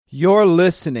You're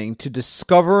listening to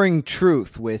Discovering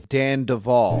Truth with Dan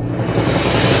Duvall.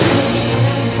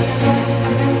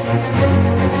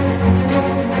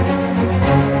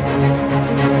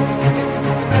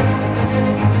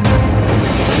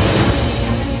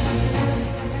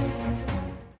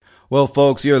 Well,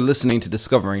 folks, you're listening to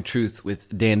Discovering Truth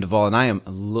with Dan Duvall, and I am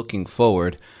looking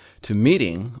forward to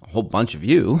meeting a whole bunch of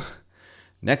you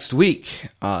next week.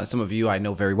 Some of you I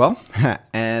know very well,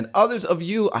 and others of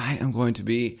you I am going to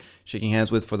be shaking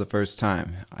hands with for the first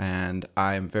time, and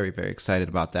I am very, very excited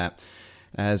about that,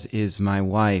 as is my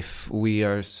wife. We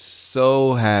are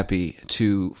so happy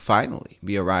to finally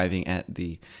be arriving at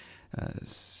the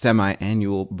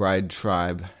semi-annual Bride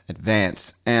Tribe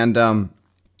Advance, and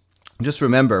just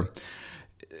remember,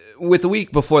 with a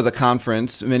week before the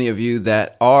conference, many of you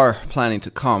that are planning to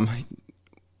come,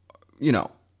 you know,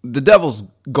 the devil's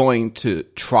going to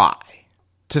try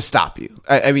to stop you.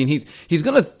 I mean, he's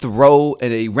going to throw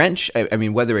a wrench. I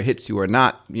mean, whether it hits you or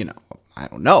not, you know, I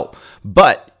don't know.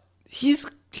 But he's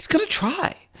going to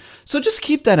try. So just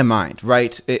keep that in mind,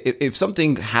 right? If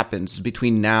something happens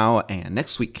between now and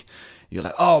next week, you're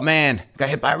like, oh man, got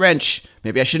hit by a wrench.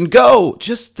 Maybe I shouldn't go.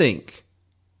 Just think.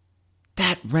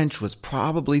 That wrench was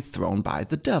probably thrown by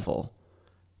the devil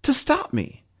to stop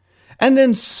me, and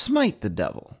then smite the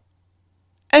devil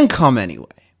and come anyway.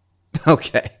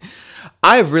 Okay,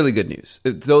 I have really good news.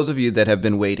 Those of you that have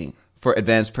been waiting for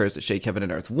Advanced Prayers That Shake Heaven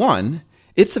and Earth, one,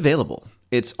 it's available.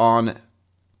 It's on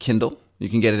Kindle. You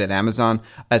can get it at Amazon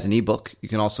as an ebook. You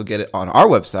can also get it on our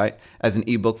website as an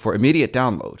ebook for immediate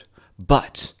download.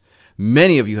 But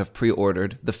many of you have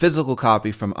pre-ordered the physical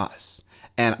copy from us.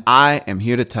 And I am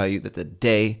here to tell you that the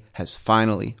day has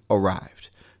finally arrived.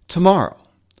 Tomorrow,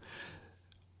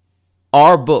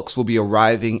 our books will be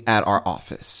arriving at our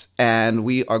office, and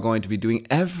we are going to be doing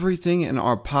everything in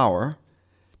our power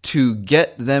to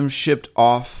get them shipped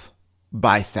off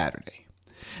by Saturday.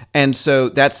 And so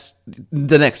that's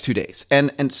the next 2 days.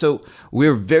 And so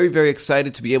we're very, very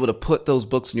excited to be able to put those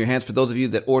books in your hands. For those of you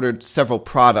that ordered several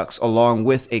products along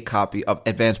with a copy of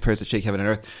Advanced Prayers That Shake Heaven and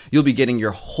Earth, you'll be getting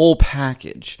your whole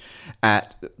package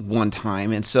at one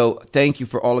time. And so thank you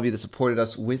for all of you that supported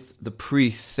us with the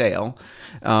pre-sale.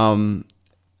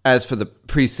 As for the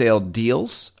pre-sale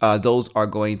deals, those are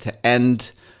going to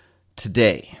end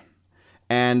today.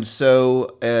 And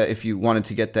so if you wanted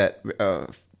to get that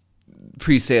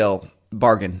pre-sale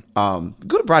bargain,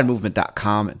 go to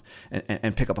bridemovement.com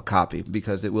and pick up a copy,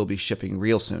 because it will be shipping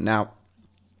real soon. Now,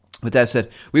 with that said,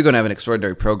 we're going to have an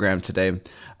extraordinary program today.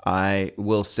 I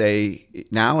will say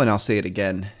now, and I'll say it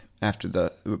again after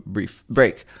the brief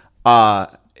break.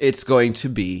 It's going to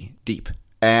be deep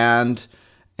and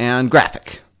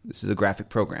graphic. This is a graphic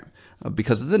program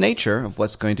because of the nature of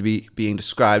what's going to be being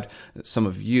described. Some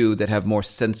of you that have more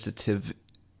sensitive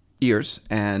ears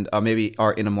and maybe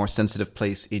are in a more sensitive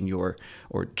place in your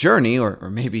journey, or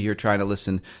maybe you're trying to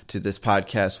listen to this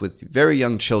podcast with very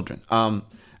young children.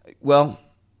 Well,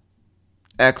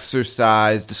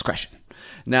 exercise discretion.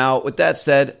 Now, with that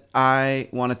said, I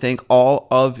want to thank all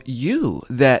of you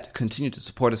that continue to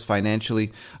support us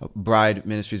financially. Bride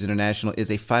Ministries International is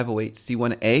a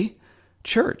 508c1a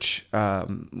church.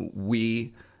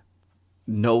 We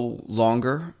no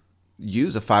longer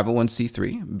use a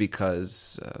 501c3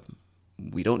 because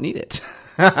we don't need it.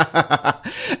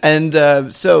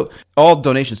 And so all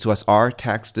donations to us are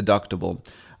tax deductible.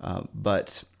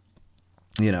 But,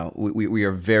 you know, we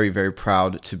are very, very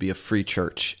proud to be a free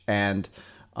church. And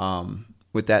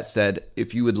with that said,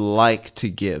 if you would like to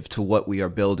give to what we are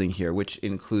building here, which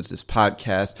includes this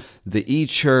podcast, the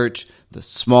e-church, the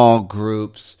small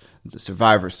groups, the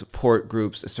survivor support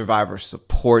groups, the survivor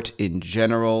support in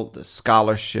general, the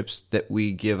scholarships that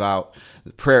we give out,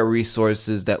 the prayer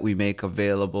resources that we make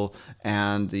available,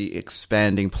 and the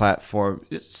expanding platform.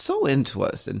 It's so into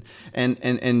us.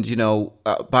 And you know,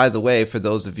 by the way, for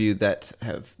those of you that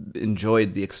have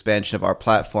enjoyed the expansion of our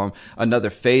platform,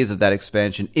 another phase of that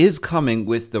expansion is coming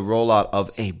with the rollout of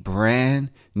a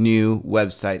brand new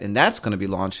website, and that's going to be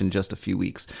launched in just a few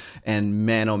weeks. And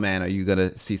man, oh man, are you going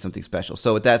to see something special.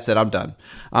 So with that said, I'm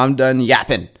done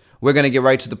yapping. We're going to get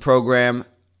right to the program.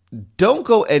 Don't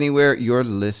go anywhere. You're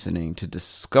listening to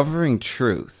Discovering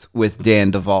Truth with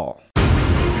Dan Duvall.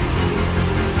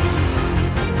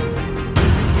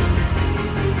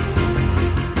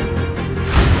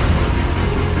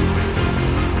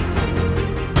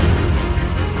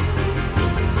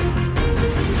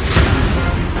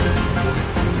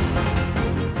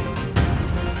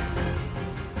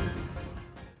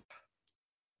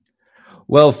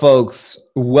 Well, folks,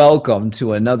 welcome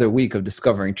to another week of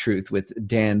Discovering Truth with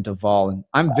Dan Duvall. And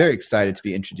I'm very excited to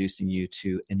be introducing you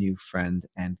to a new friend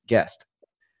and guest.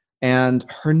 And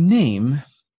her name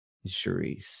is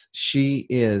Charisse. She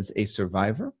is a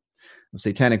survivor of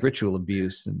satanic ritual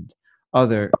abuse and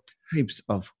other types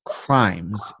of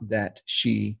crimes that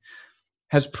she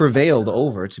has prevailed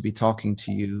over to be talking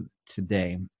to you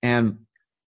today. And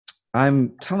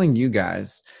I'm telling you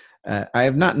guys, I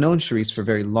have not known Charisse for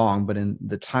very long, but in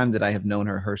the time that I have known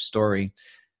her, her story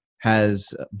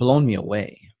has blown me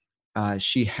away.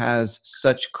 She has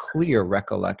such clear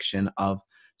recollection of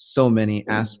so many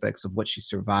aspects of what she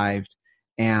survived.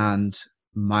 And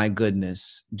my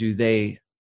goodness, do they,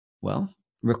 well,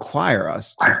 require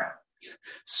us to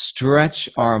stretch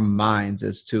our minds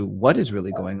as to what is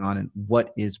really going on and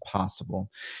what is possible.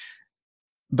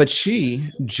 But she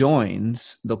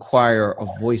joins the choir of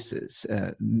voices,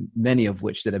 many of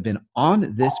which that have been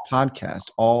on this podcast,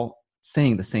 all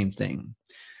saying the same thing.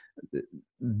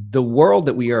 The world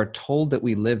that we are told that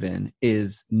we live in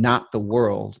is not the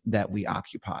world that we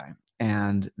occupy.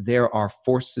 And there are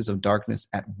forces of darkness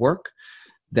at work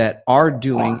that are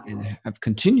doing and have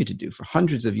continued to do for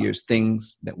hundreds of years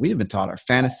things that we have been taught are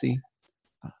fantasy,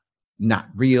 not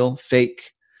real,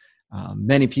 fake.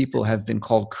 Many people have been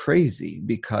called crazy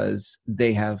because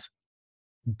they have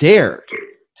dared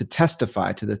to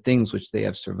testify to the things which they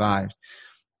have survived.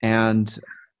 And,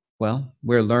 well,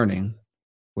 we're learning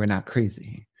we're not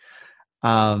crazy.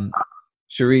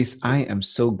 Charisse, I am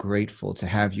so grateful to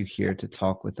have you here to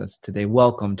talk with us today.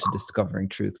 Welcome to Discovering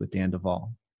Truth with Dan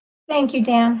Duvall. Thank you,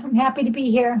 Dan. I'm happy to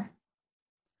be here.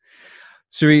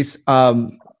 Charisse,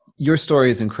 your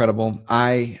story is incredible.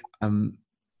 I have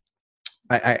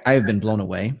been blown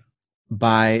away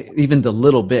by even the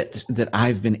little bit that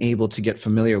I've been able to get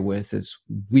familiar with as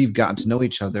we've gotten to know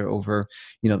each other over,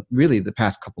 really the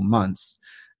past couple months.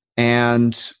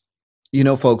 And,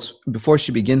 folks, before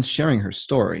she begins sharing her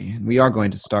story, we are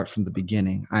going to start from the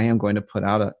beginning. I am going to put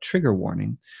out a trigger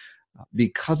warning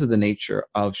because of the nature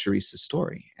of Charisse's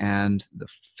story and the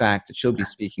fact that she'll be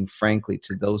speaking frankly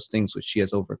to those things which she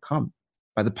has overcome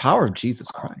by the power of Jesus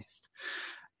Christ.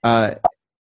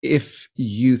 If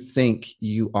you think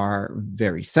you are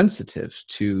very sensitive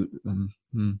to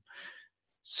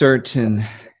certain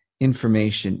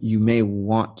information, you may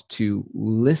want to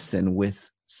listen with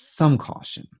some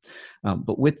caution.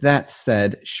 But with that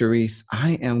said, Charisse,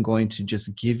 I am going to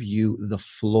just give you the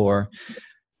floor.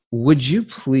 Would you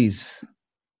please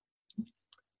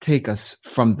take us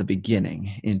from the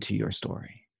beginning into your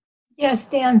story? Yes,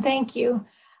 Dan, thank you.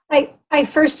 I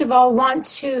first of all want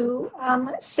to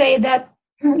say that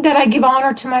I give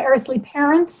honor to my earthly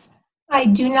parents. I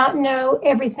do not know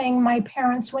everything my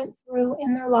parents went through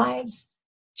in their lives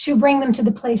to bring them to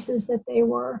the places that they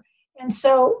were. And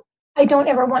so I don't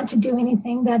ever want to do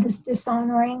anything that is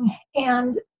dishonoring.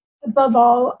 And above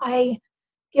all, I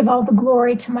give all the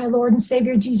glory to my Lord and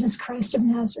Savior, Jesus Christ of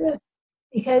Nazareth,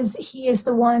 because he is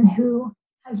the one who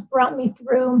has brought me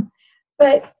through.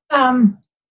 But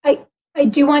I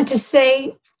do want to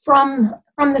say from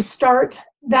the start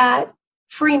that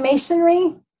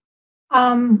Freemasonry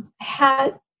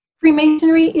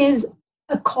is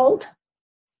a cult,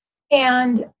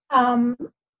 and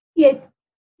it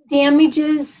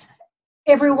damages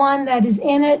everyone that is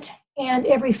in it and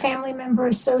every family member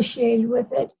associated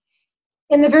with it.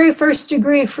 In the very first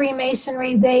degree of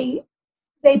Freemasonry, they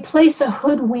place a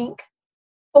hoodwink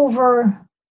over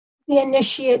the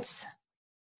initiates'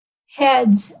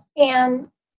 heads, and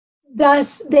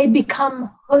thus they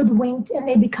become hoodwinked and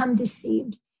they become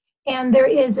deceived. And there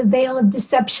is a veil of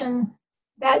deception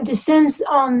that descends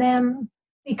on them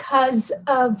because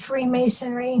of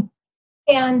Freemasonry.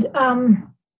 And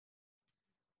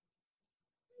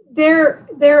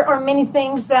there are many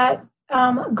things that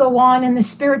go on in the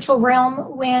spiritual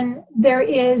realm when there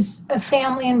is a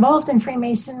family involved in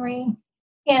Freemasonry,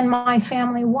 and my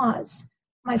family was.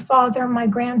 My father, my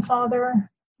grandfather,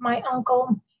 my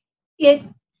uncle. It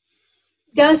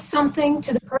does something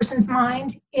to the person's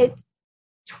mind. It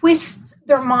twists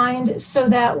their mind so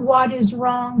that what is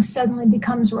wrong suddenly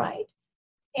becomes right.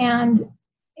 And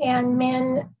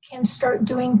men can start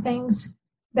doing things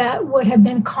that would have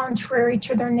been contrary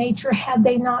to their nature had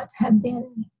they not have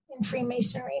been in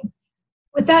Freemasonry.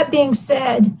 With that being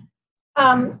said,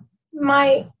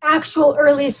 my actual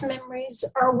earliest memories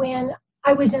are when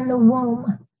I was in the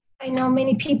womb. I know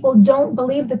many people don't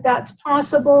believe that that's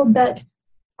possible, but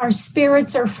our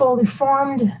spirits are fully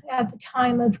formed at the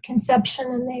time of conception,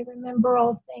 and they remember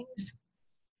all things.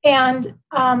 And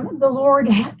the Lord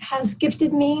has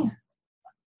gifted me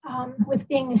with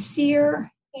being a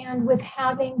seer and with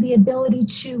having the ability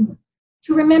to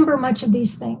remember much of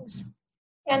these things.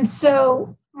 And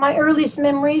so my earliest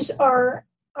memories are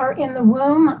are in the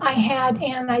womb. I had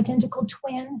an identical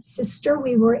twin sister.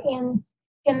 We were in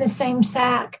the same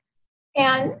sack.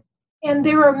 And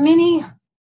there are many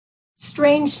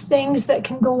strange things that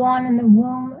can go on in the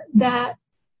womb that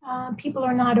people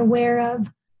are not aware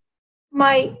of.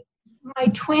 My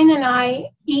twin and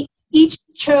I each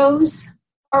chose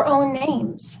our own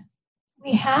names.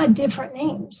 We had different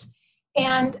names.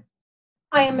 And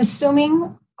I am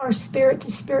assuming our spirit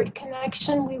to spirit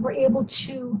connection, we were able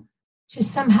to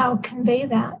somehow convey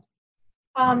that.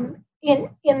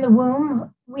 In the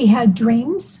womb, we had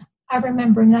dreams. I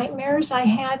remember nightmares I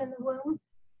had in the womb.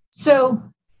 So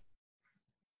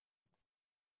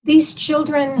these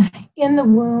children in the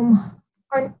womb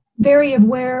are very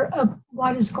aware of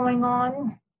what is going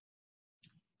on,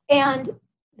 and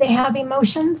they have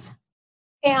emotions.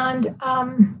 And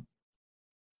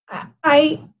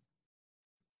I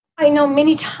know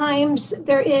many times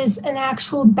there is an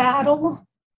actual battle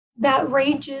that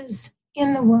rages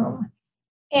in the womb.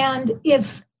 And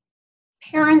if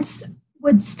parents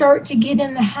would start to get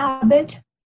in the habit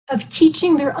of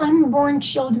teaching their unborn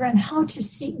children how to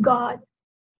seek God,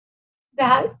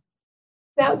 that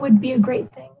would be a great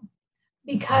thing.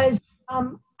 Because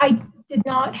I did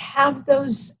not have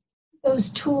those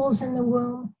tools in the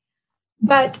womb.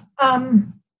 But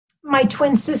my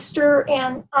twin sister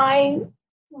and I,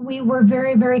 we were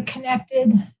very, very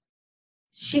connected.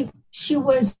 She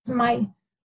was my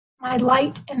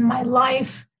light and my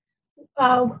life.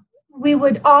 We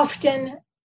would often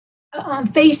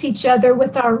face each other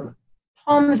with our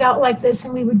palms out like this,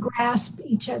 and we would grasp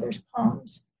each other's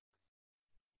palms.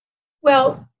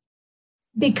 Well,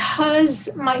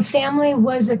 because my family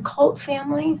was a cult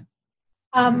family,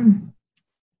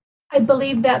 I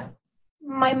believe that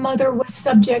my mother was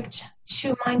subject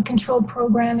to mind control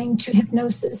programming, to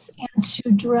hypnosis, and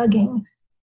to drugging,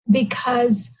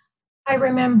 because I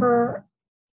remember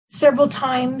several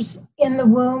times in the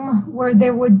womb where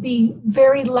there would be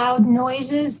very loud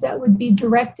noises that would be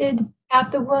directed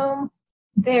at the womb.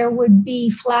 There would be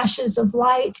flashes of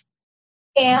light,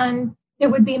 and there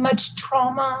would be much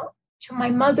trauma to my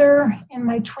mother, and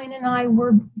my twin and I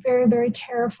were very, very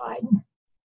terrified.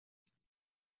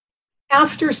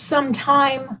 After some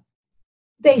time,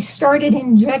 they started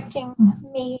injecting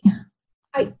me.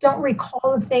 I don't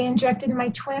recall if they injected my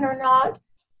twin or not,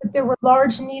 but there were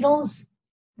large needles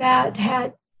that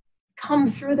had come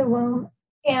through the womb,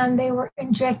 and they were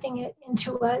injecting it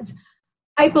into us.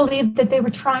 I believe that they were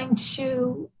trying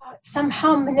to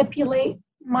somehow manipulate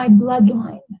my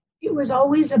bloodline. It was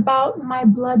always about my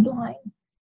bloodline,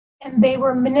 and they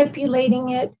were manipulating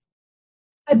it.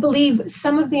 I believe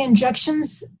some of the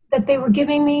injections that they were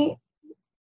giving me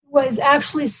was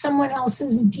actually someone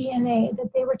else's DNA,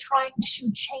 that they were trying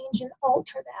to change and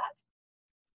alter that.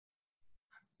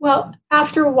 Well,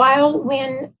 after a while,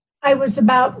 when I was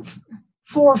about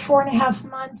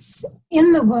 4.5 months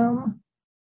in the womb,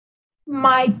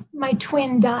 my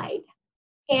twin died.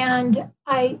 And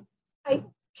I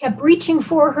kept reaching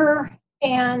for her,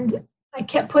 and I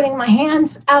kept putting my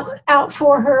hands out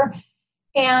for her,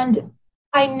 and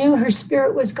I knew her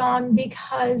spirit was gone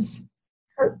because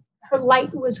her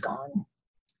light was gone.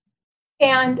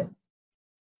 And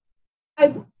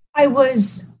I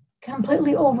was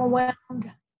completely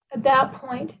overwhelmed at that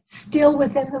point, still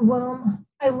within the womb.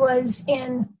 I was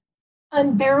in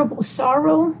unbearable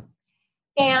sorrow,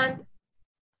 and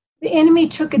the enemy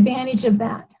took advantage of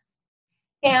that.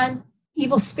 And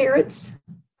evil spirits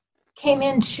came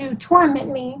in to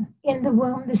torment me in the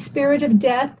womb, the spirit of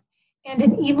death and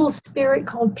an evil spirit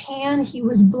called Pan. He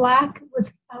was black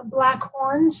with black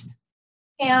horns.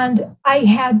 And I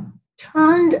had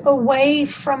turned away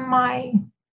from my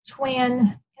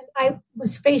twin, and I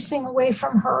was facing away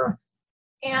from her.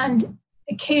 And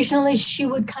occasionally she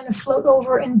would kind of float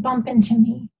over and bump into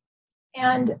me.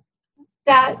 And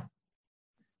that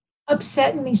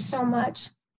upset me so much.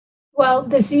 Well,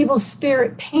 this evil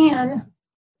spirit, Pan,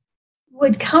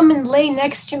 would come and lay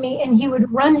next to me, and he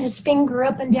would run his finger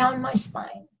up and down my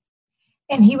spine.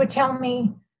 And he would tell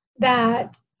me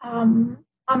that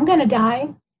I'm going to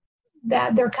die,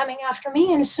 that they're coming after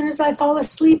me, and as soon as I fall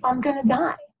asleep, I'm going to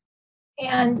die.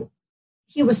 And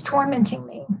he was tormenting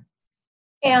me.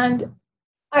 And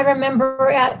I remember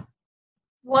at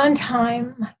one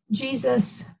time,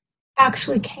 Jesus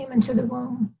actually came into the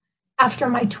womb after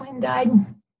my twin died.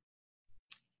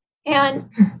 And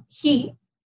he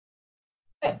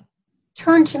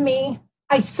turned to me.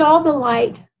 I saw the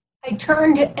light. I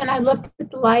turned and I looked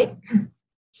at the light.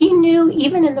 He knew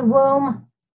even in the womb,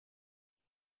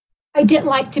 I didn't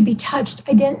like to be touched.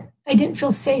 I didn't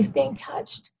feel safe being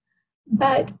touched.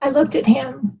 But I looked at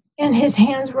him, and his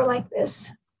hands were like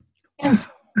this. And so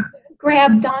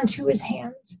grabbed onto his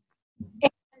hands.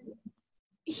 And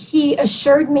he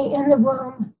assured me in the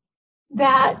room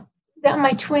that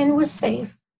my twin was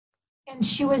safe and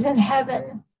she was in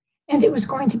heaven and it was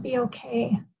going to be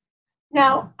okay.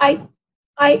 Now, I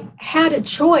had a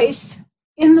choice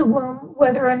in the womb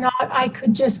whether or not I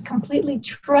could just completely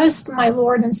trust my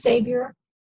Lord and Savior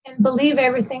and believe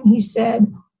everything he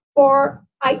said, or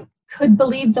I could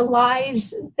believe the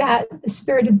lies that the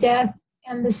spirit of death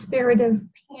and the spirit of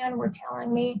Pan were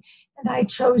telling me, and I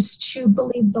chose to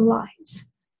believe the lies.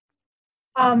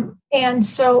 And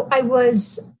so I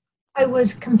was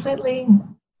completely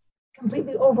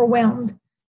overwhelmed.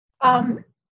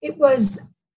 It was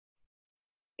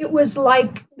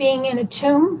like being in a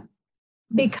tomb,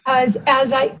 because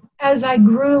as I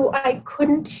grew, I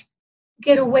couldn't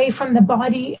get away from the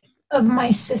body of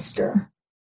my sister.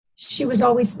 She was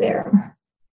always there,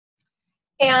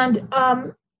 and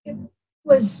it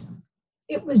was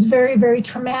very, very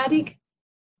traumatic.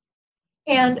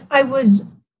 And I was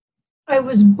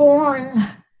born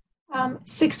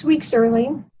 6 weeks early.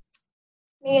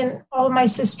 Me and all of my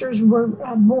sisters were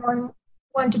born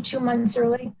 1 to 2 months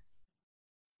early.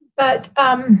 But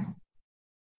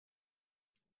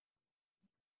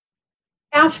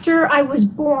after I was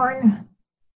born,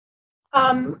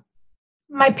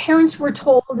 my parents were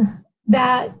told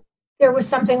that there was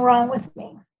something wrong with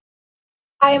me.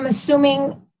 I am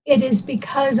assuming it is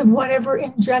because of whatever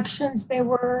injections they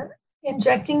were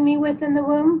injecting me with in the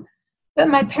womb. But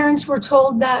my parents were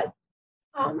told that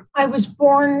I was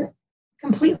born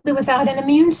completely without an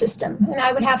immune system, and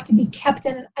I would have to be kept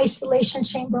in an isolation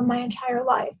chamber my entire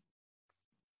life.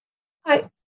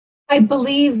 I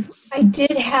believe I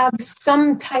did have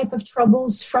some type of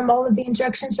troubles from all of the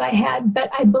injections I had, but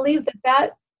I believe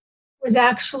that was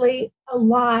actually a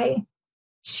lie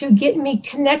to get me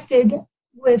connected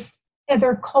with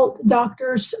other cult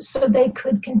doctors so they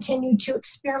could continue to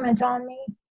experiment on me,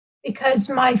 because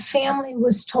my family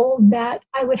was told that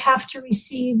I would have to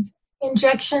receive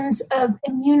injections of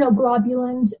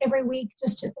immunoglobulins every week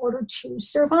just in order to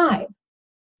survive.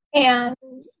 And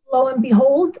lo and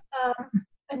behold,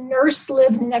 a nurse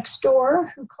lived next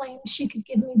door who claimed she could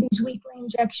give me these weekly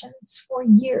injections for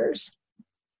years.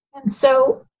 And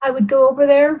so I would go over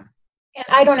there, and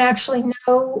I don't actually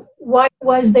know what it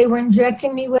was they were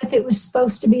injecting me with. It was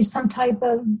supposed to be some type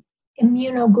of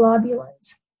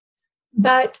immunoglobulins.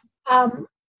 But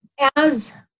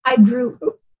as I grew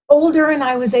older and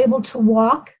I was able to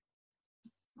walk,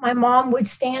 my mom would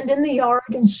stand in the yard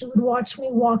and she would watch me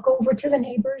walk over to the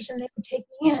neighbors, and they would take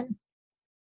me in.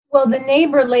 Well, the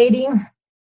neighbor lady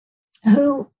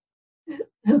who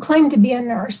claimed to be a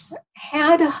nurse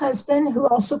had a husband who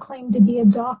also claimed to be a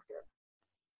doctor.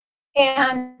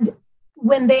 And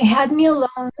when they had me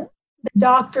alone, the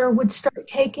doctor would start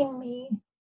taking me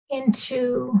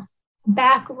into a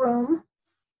back room,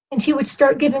 and he would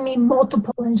start giving me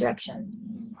multiple injections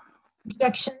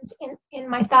in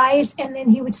my thighs, and then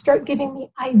he would start giving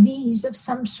me IVs of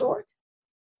some sort.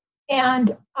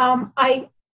 And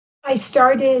I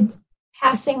started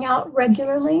passing out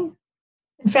regularly.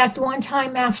 In fact, one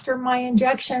time after my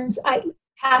injections, I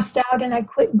passed out and I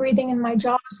quit breathing and my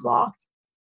jaw was locked.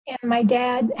 And my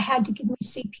dad had to give me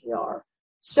CPR.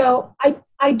 So I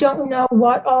don't know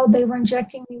what all they were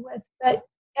injecting me with, but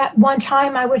at one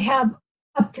time I would have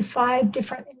up to 5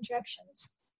 different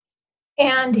injections.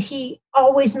 And he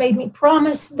always made me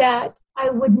promise that I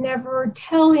would never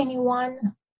tell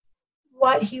anyone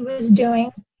what he was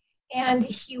doing. And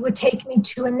he would take me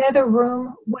to another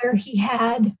room where he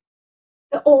had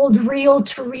the old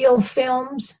reel-to-reel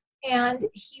films, and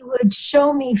he would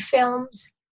show me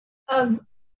films of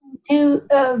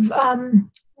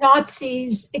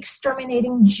Nazis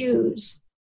exterminating Jews.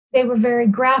 They were very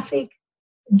graphic.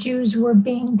 Jews were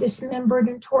being dismembered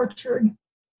and tortured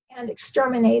and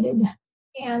exterminated.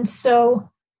 And so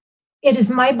it is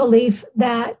my belief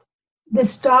that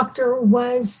this doctor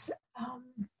was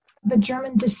of a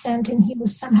German descent, and he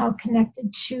was somehow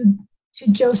connected to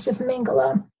Joseph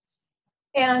Mengele.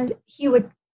 And he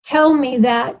would tell me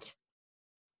that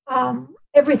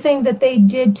everything that they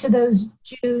did to those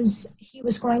Jews, he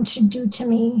was going to do to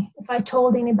me if I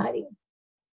told anybody.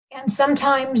 And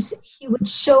sometimes he would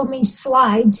show me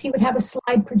slides. He would have a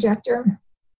slide projector,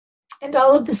 and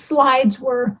all of the slides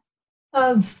were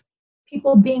of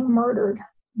people being murdered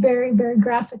very, very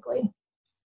graphically.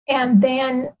 And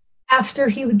then after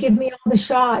he would give me all the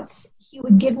shots, he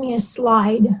would give me a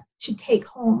slide to take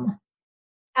home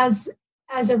as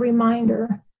a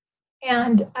reminder.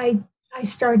 And I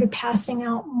started passing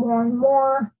out more and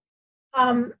more.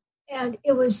 And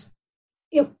it was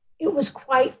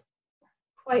quite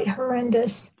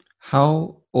horrendous.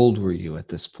 How old were you at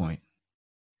this point?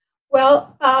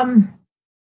 Well,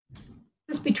 it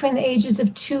was between the ages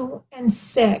of 2 and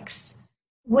 6.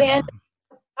 When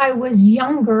I was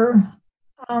younger,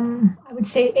 I would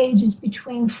say ages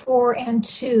between 4 and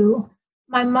 2,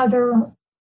 my mother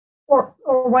or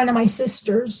one of my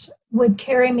sisters would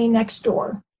carry me next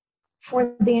door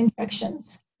for the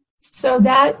injections. So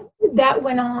that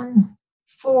went on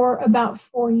for about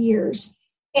 4 years.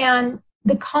 And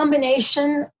the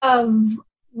combination of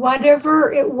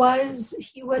whatever it was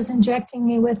he was injecting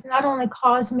me with not only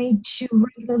caused me to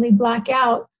regularly black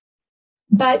out,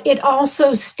 but it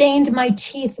also stained my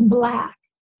teeth black.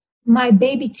 My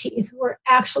baby teeth were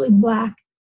actually black.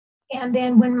 And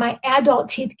then when my adult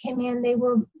teeth came in, they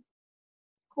were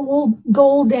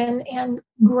golden and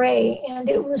gray. And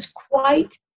it was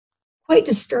quite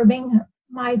disturbing.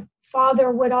 My father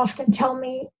would often tell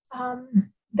me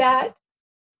that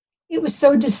it was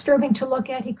so disturbing to look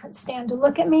at. He couldn't stand to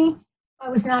look at me. I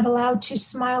was not allowed to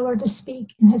smile or to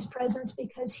speak in his presence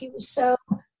because he was so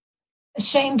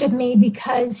ashamed of me,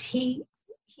 because he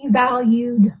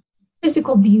valued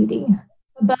physical beauty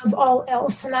above all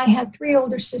else. And I had 3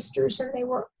 older sisters, and they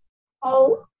were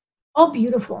all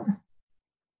beautiful.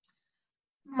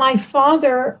 My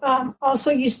father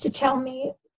also used to tell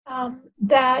me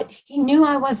that he knew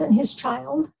I wasn't his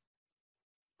child,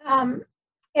 and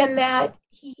that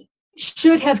he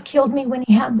should have killed me when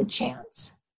he had the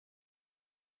chance.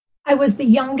 I was the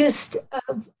youngest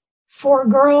of 4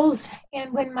 girls,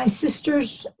 and when my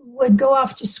sisters would go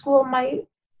off to school, my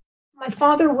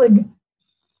father would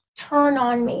turn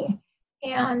on me,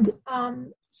 and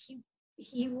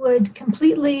he would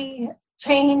completely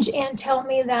change and tell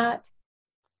me that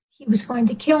he was going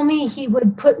to kill me. He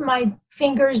would put my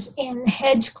fingers in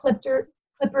hedge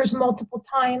clippers multiple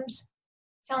times,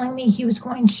 telling me he was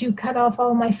going to cut off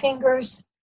all my fingers.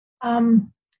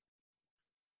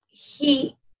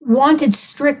 He wanted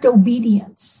strict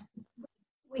obedience.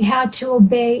 We had to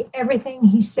obey everything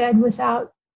he said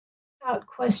without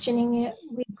questioning it.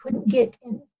 We couldn't get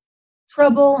in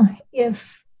trouble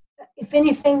if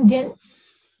anything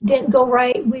didn't go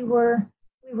right. We were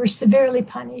severely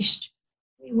punished.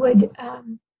 He would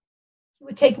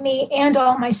take me and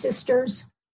all my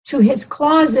sisters to his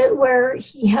closet, where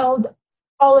he held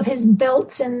all of his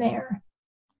belts in there,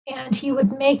 and he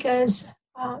would make us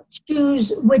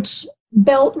choose which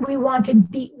belt we wanted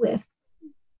beat with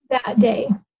that day.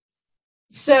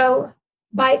 So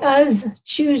by us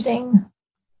choosing,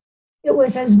 it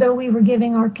was as though we were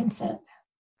giving our consent.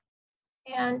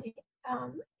 And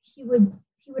he would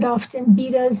often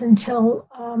beat us until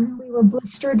we were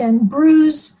blistered and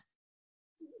bruised.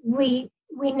 We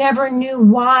never knew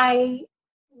why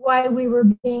we were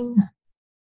being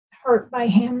hurt by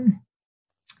him.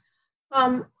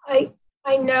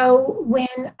 I know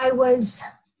when I was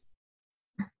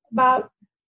about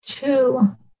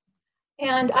 2,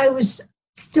 and I was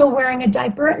still wearing a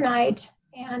diaper at night,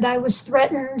 and I was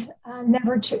threatened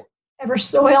never to ever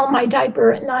soil my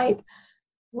diaper at night.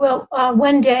 Well,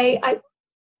 one day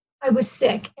I was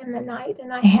sick in the night,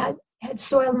 and I had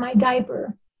soiled my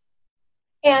diaper.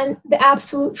 And the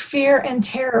absolute fear and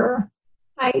terror,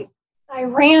 I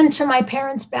ran to my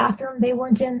parents' bathroom. They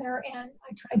weren't in there, and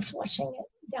I tried flushing it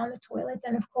down the toilet.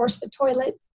 And of course, the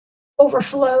toilet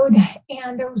overflowed,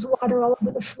 and there was water all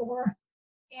over the floor.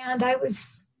 And I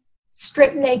was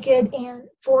stripped naked and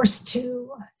forced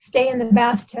to stay in the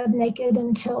bathtub naked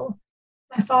until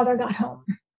my father got home.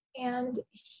 And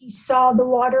he saw the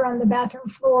water on the bathroom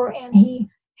floor, and he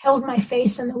held my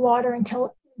face in the water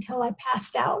until I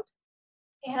passed out.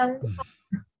 And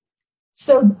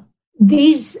so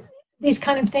these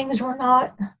kind of things were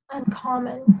not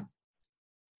uncommon.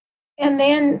 And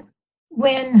then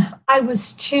when I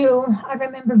was 2, I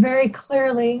remember very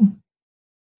clearly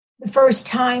the first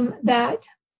time that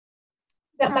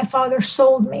my father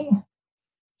sold me.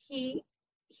 He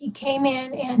came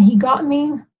in and he got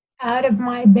me out of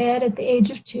my bed at the age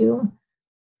of 2.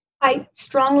 I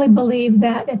strongly believe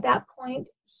that at that point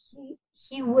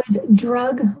he would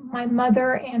drug my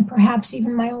mother and perhaps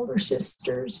even my older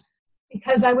sisters,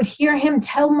 because I would hear him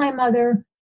tell my mother,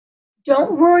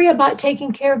 "Don't worry about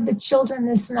taking care of the children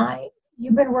this night.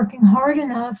 You've been working hard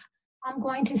enough. I'm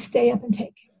going to stay up and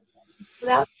take care of them." So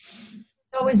that's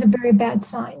always a very bad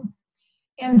sign.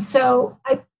 And so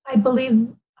I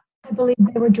believe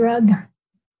they were drugged.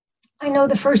 I know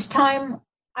the first time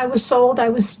I was sold, I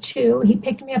was 2. He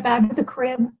picked me up out of the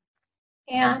crib,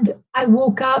 and I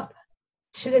woke up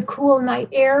to the cool night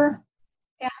air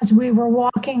as we were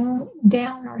walking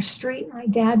down our street. My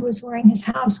dad was wearing his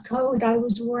house coat. I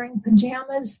was wearing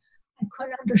pajamas. I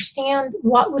couldn't understand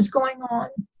what was going on.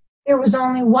 There was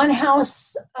only one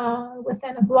house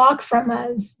within a block from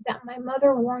us that my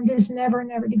mother warned us never,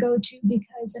 never to go to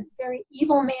because a very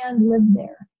evil man lived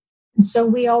there. And so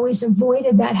we always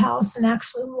avoided that house and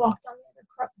actually walked on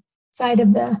the other side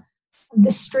of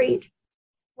the street.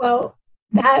 Well,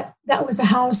 that was the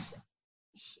house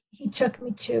he took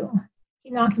me to. He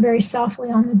knocked very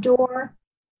softly on the door.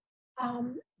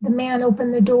 The man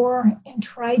opened the door and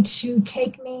tried to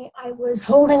take me. I was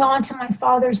holding on to my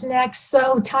father's neck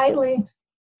so tightly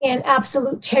in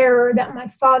absolute terror that my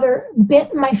father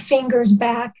bent my fingers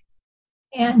back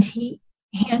and he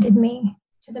handed me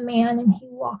to the man and he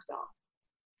walked off.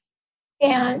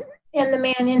 And the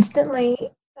man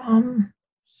instantly,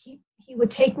 he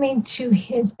would take me to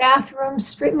his bathroom,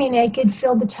 strip me naked,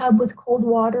 fill the tub with cold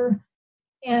water,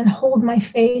 and hold my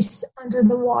face under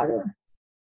the water.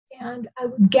 And I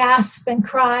would gasp and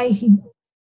cry.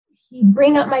 He'd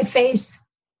bring up my face,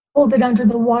 hold it under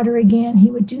the water again. He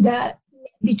would do that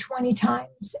maybe 20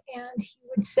 times. And he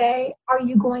would say, "Are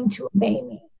you going to obey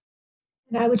me?"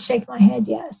 And I would shake my head,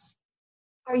 yes.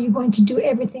 "Are you going to do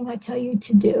everything I tell you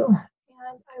to do?"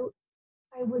 And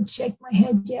I would shake my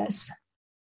head, yes.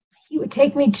 He would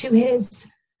take me to his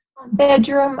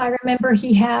bedroom. I remember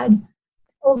he had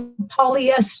old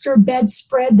polyester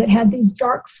bedspread that had these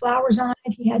dark flowers on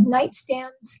it. He had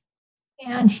nightstands,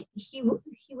 and he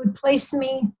would place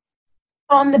me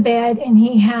on the bed, and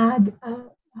he had a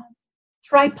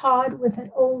tripod with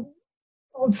an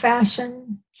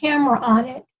old-fashioned camera on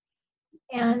it,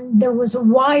 and there was a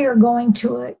wire going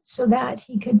to it so that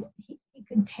he could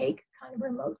take kind of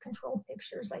remote control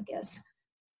pictures, I guess.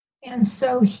 And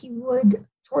so he would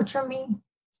torture me.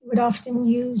 He would often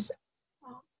use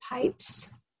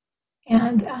pipes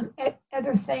and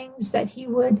other things that he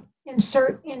would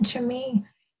insert into me.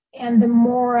 And the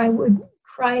more I would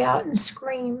cry out and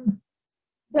scream,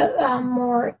 the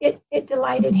more it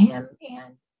delighted him.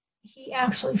 And he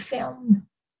actually filmed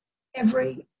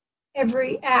every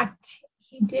act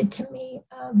he did to me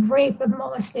of rape, of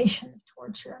molestation, of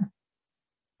torture.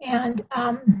 And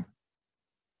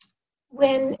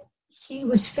when he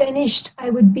was finished, I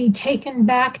would be taken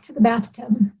back to the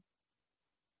bathtub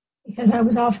because I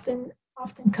was often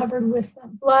covered with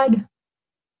blood.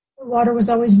 The water was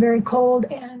always very cold,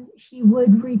 and he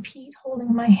would repeat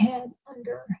holding my head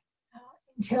under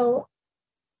until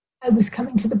I was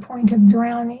coming to the point of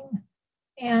drowning.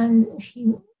 And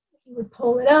he would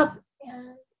pull it up,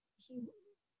 and he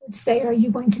would say, "Are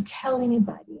you going to tell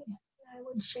anybody?" And I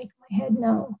would shake my head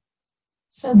no.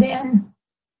 So then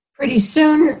pretty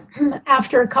soon,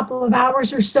 after a couple of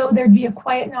hours or so, there'd be a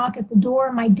quiet knock at the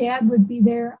door. My dad would be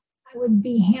there. I would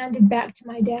be handed back to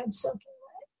my dad soaking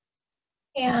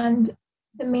wet. And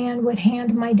the man would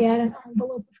hand my dad an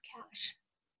envelope of cash.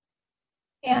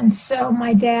 And so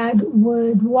my dad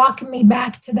would walk me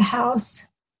back to the house.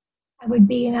 I would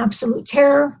be in absolute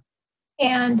terror.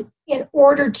 And in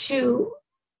order to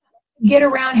get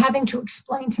around having to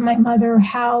explain to my mother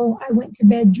how I went to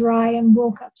bed dry and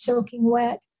woke up soaking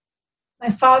wet, my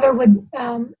father would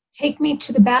take me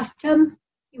to the bathtub.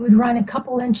 He would run a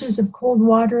couple inches of cold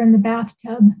water in the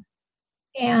bathtub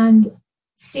and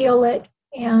seal it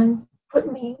and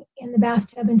put me in the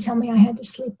bathtub and tell me I had to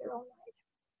sleep there all night.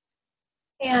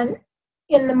 And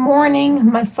in the morning,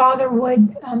 my father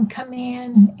would come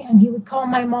in and he would call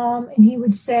my mom and he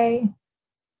would say,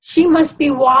 "She must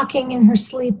be walking in her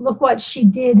sleep. Look what she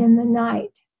did in the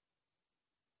night."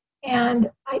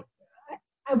 And I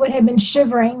would have been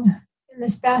shivering in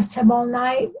this bathtub all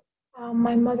night.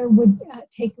 My mother would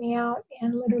take me out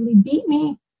and literally beat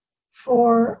me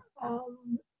for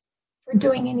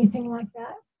doing anything like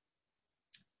that.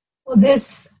 Well,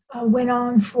 this went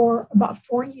on for about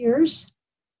 4 years,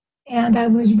 and I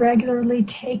was regularly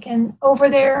taken over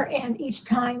there, and each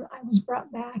time I was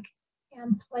brought back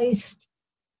and placed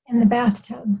in the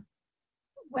bathtub.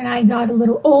 When I got a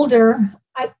little older,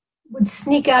 I would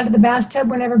sneak out of the bathtub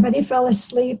when everybody fell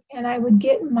asleep, and I would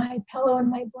get my pillow and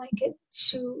my blanket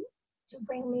to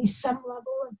bring me some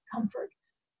level of comfort.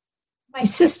 My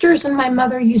sisters and my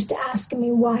mother used to ask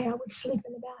me why I would sleep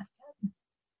in the bathtub.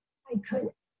 I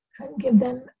couldn't give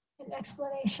them an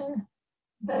explanation.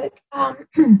 But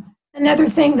another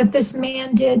thing that this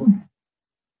man did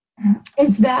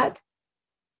is that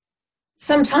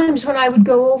sometimes when I would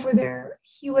go over there,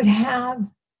 he would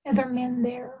have other men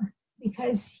there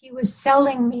because he was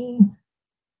selling me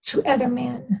to other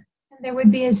men. And there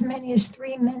would be as many as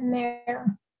 3 men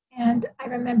there. And I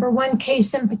remember one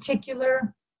case in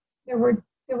particular, there were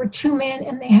 2 men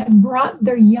and they had brought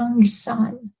their young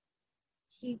son.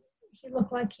 He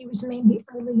looked like he was maybe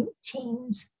early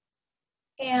teens.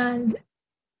 And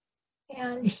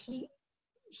he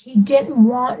he didn't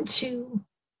want to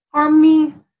harm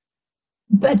me,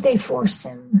 but they forced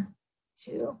him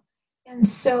to. And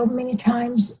so many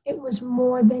times it was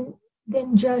more than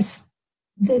just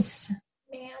this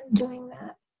man doing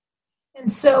that.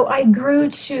 And so I grew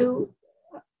to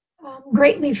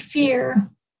greatly fear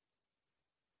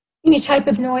any type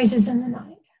of noises in the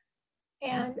night.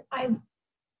 And I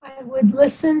would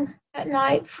listen at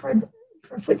night for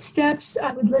footsteps.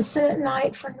 I would listen at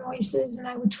night for noises, and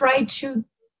I would try to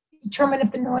determine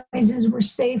if the noises were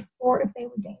safe or if they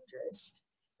were dangerous.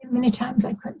 And many times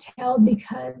I couldn't tell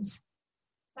because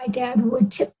my dad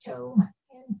would tiptoe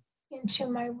into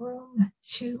my room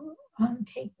to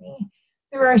take me.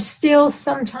 There are still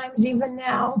sometimes, even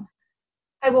now,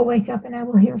 I will wake up and I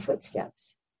will hear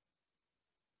footsteps.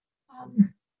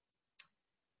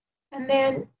 And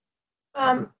then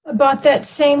about that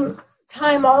same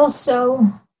time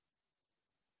also,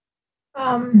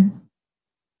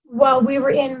 while we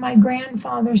were in my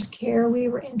grandfather's care, we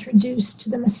were introduced to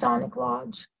the Masonic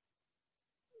Lodge.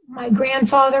 My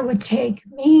grandfather would take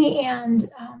me and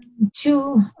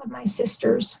two of my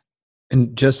sisters.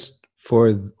 And just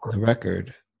for the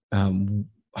record,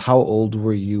 how old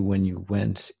were you when you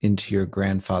went into your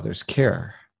grandfather's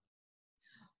care?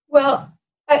 Well,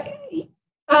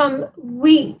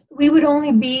 we would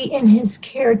only be in his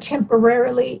care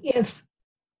temporarily if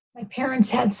my parents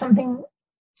had something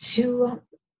to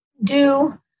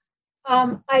do.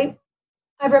 I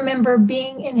remember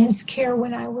being in his care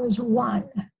when I was 1.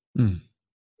 Mm.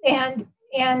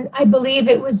 And I believe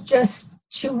it was just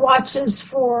to watch us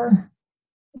for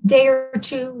a day or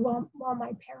two while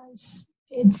my parents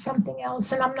did something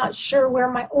else. And I'm not sure where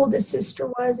my oldest sister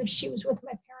was, if she was with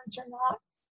my parents or not.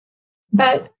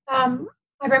 But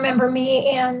I remember me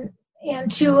and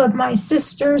two of my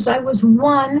sisters. I was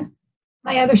 1.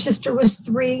 My other sister was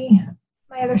 3.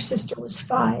 My other sister was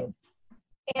 5.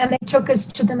 And they took us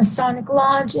to the Masonic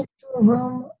Lodge into a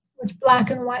room with black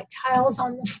and white tiles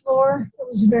on the floor. It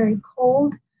was very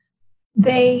cold.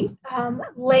 They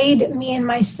laid me and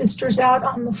my sisters out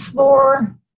on the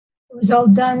floor. It was all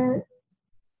done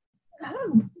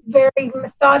very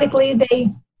methodically.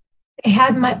 They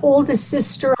had my oldest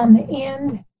sister on the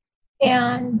end,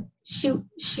 and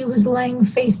she was laying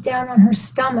face down on her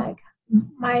stomach.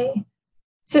 My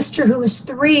sister, who was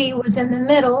 3, was in the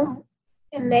middle,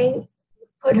 and they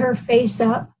put her face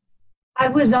up. I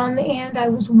was on the end. I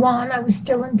was 1. I was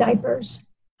still in diapers.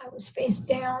 I was face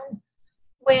down.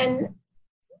 When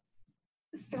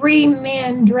 3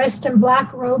 men dressed in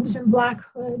black robes and black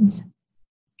hoods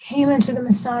came into the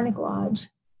Masonic Lodge,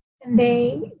 and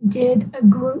they did a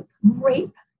group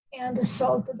rape and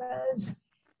assault of us.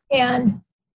 And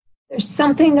there's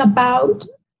something about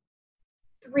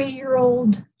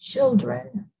 3-year-old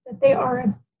children that they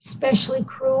are especially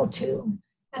cruel to.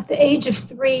 At the age of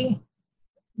 3,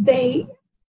 they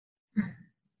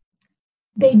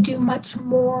do much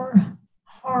more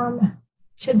harm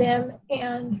to them.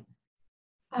 And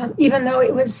even though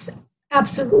it was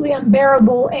absolutely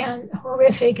unbearable and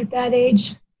horrific at that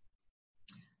age,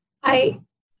 I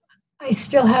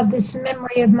still have this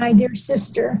memory of my dear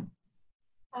sister,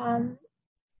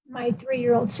 my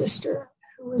 3-year-old sister,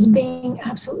 who was being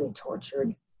absolutely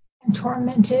tortured and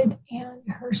tormented, and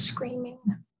her screaming.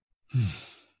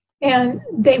 And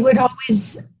they would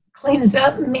always clean us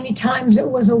up. Many times it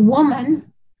was a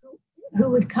woman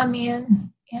who would come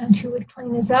in and who would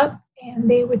clean us up, and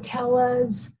they would tell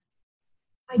us,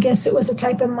 I guess it was a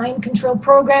type of mind control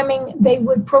programming. They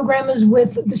would program us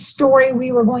with the story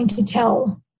we were going to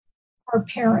tell our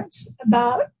parents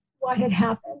about what had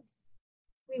happened.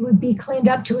 We would be cleaned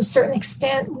up to a certain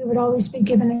extent. We would always be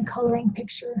given a coloring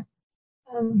picture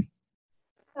of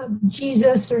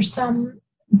Jesus or some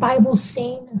Bible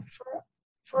scene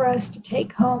for us to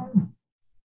take home.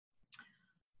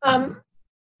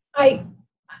 I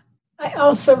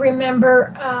also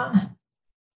remember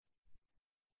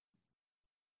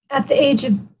at the age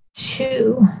of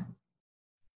 2,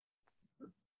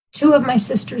 2 of my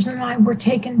sisters and I were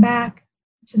taken back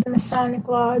to the Masonic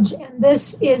Lodge, and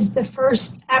this is the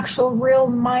first actual real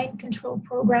mind control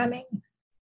programming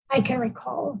I can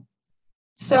recall.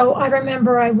 So I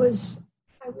remember I was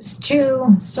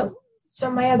 2, so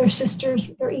my other sisters,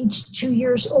 they're each 2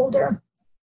 years older.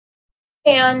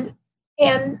 And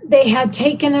they had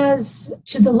taken us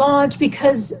to the lodge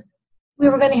because we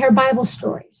were going to hear Bible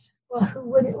stories. Well, who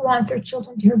wouldn't want their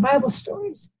children to hear Bible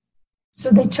stories? So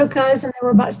they took us, and there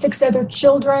were about 6 other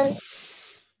children,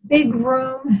 big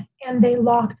room, and they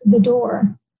locked the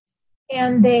door.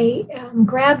 And they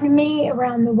grabbed me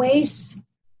around the waist.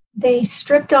 They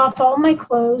stripped off all my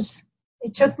clothes. They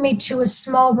took me to a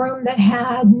small room that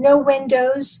had no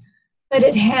windows, but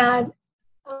it had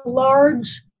a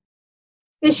large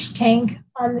fish tank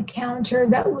on the counter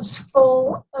that was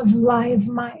full of live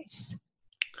mice.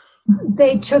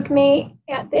 They took me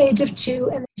at the age of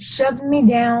 2 and they shoved me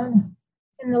down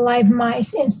in the live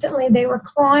mice. Instantly, they were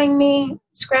clawing me,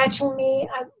 scratching me.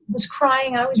 I was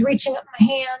crying. I was reaching up my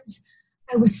hands.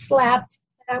 I was slapped,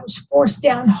 and I was forced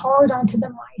down hard onto the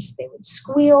mice. They would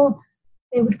squeal.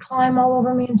 They would climb all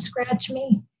over me and scratch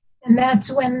me. And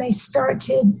that's when they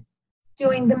started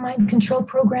doing the mind control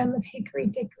program of Hickory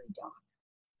Dickory Dock.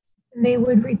 And they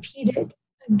would repeat it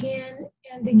again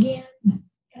and again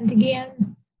and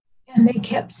again. And they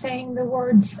kept saying the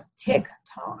words tick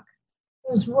tock.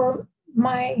 Those were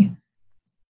my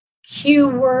cue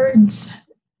words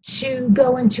to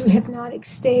go into a hypnotic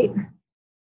state.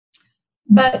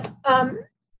 But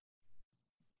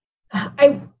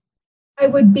I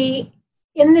would be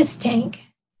in this tank,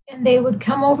 and they would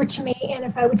come over to me, and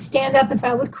if I would stand up, if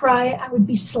I would cry, I would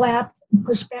be slapped and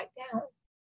pushed back down.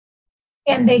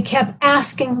 And they kept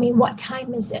asking me, what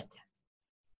time is it?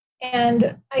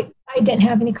 And I didn't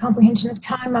have any comprehension of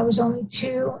time. I was only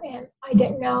 2, and I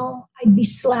didn't know. I'd be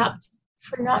slapped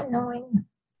for not knowing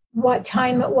what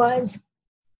time it was.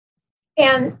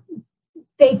 And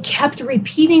they kept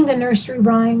repeating the nursery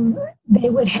rhyme. They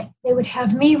would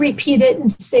have me repeat it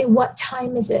and say, what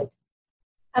time is it?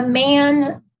 A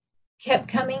man kept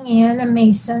coming in, a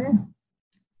Mason.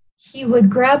 He would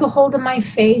grab a hold of my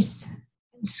face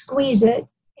and squeeze it,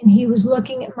 and he was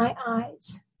looking at my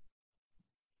eyes.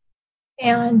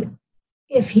 And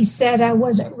if he said I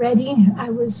wasn't ready,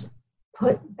 I was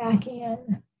put back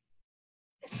in.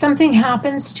 Something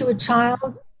happens to a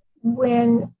child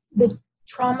when the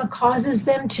trauma causes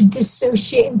them to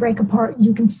dissociate and break apart.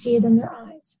 You can see it in their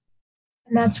eyes.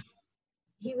 And that's what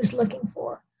he was looking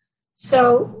for.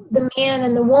 So the man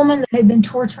and the woman that had been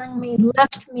torturing me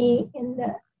left me in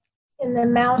the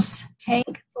mouse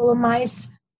tank full of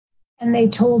mice, and they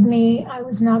told me I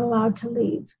was not allowed to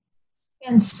leave.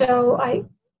 And so I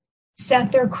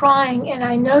sat there crying, and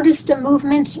I noticed a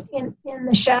movement in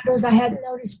the shadows I hadn't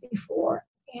noticed before.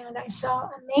 And I saw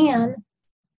a man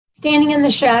standing in the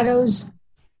shadows,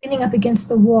 leaning up against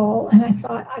the wall. And I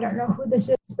thought, I don't know who this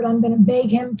is, but I'm going to beg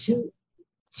him to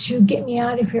get me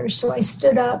out of here. So I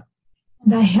stood up,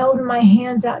 and I held my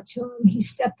hands out to him. He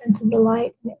stepped into the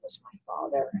light, and it was my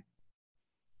father.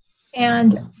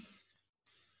 And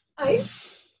I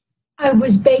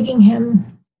was begging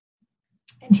him,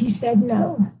 and he said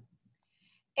no.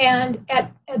 And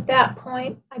at that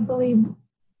point, I believe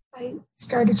I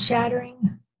started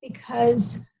shattering,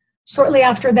 because shortly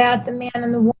after that, the man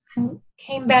and the woman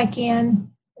came back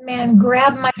in. The man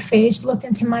grabbed my face, looked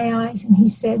into my eyes, and he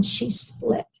said, she's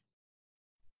split.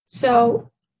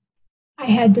 So I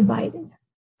had divided.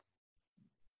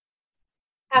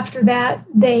 After that,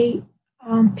 they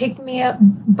picked me up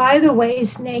by the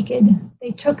waist naked.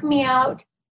 They took me out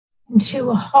into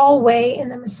a hallway in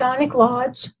the Masonic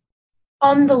Lodge.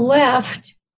 On the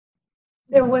left,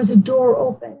 there was a door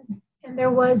open, and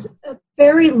there was a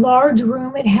very large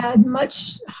room. It had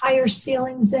much higher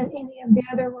ceilings than any of the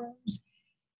other rooms.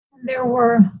 And there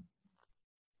were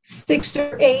 6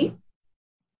 or 8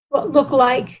 what looked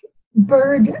like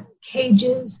bird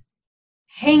cages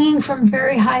hanging from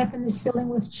very high up in the ceiling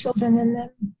with children in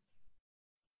them.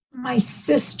 My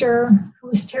sister, who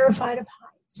was terrified of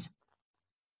heights,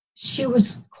 she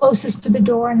was closest to the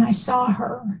door, and I saw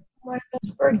her, one of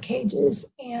those bird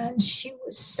cages, and she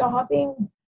was sobbing,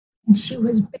 and she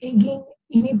was begging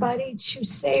anybody to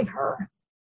save her.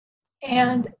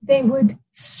 And they would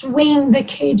swing the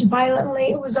cage violently.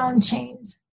 It was on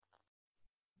chains.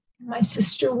 My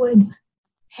sister would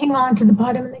hang on to the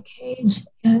bottom of the cage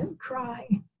and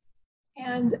cry.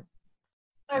 And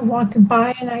I walked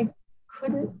by, and I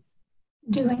couldn't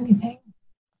do anything.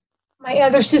 My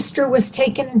other sister was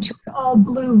taken into an all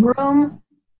blue room.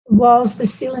 The walls, the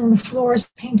ceiling, the floor is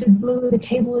painted blue. The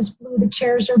table is blue. The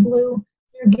chairs are blue.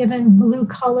 You're given blue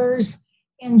colors,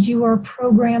 and you are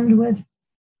programmed with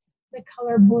the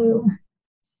color blue.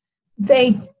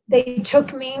 They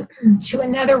took me to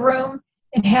another room.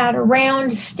 It had a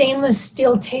round stainless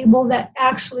steel table that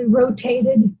actually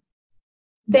rotated.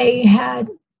 They had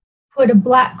put a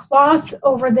black cloth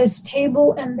over this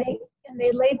table, and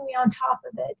they laid me on top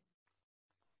of it.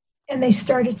 And they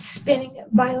started spinning it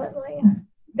violently.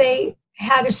 They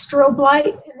had a strobe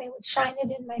light, and they would shine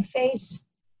it in my face.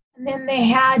 And then they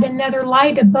had another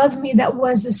light above me that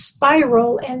was a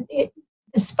spiral, and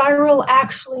the spiral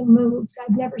actually moved.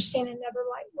 I've never seen another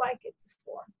light like it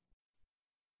before.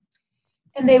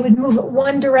 And they would move it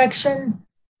one direction,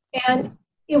 and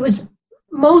it was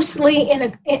mostly in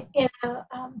a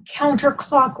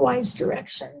counterclockwise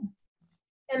direction.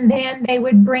 And then they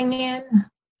would bring in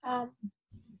a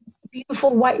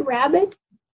beautiful white rabbit,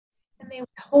 and they would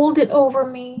hold it over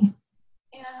me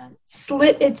and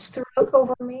slit its throat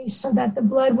over me so that the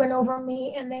blood went over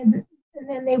me, and then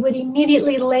they would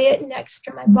immediately lay it next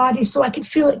to my body so I could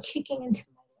feel it kicking into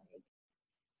my leg.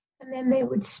 And then they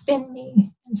would spin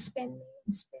me and spin me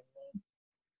and spin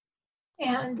me.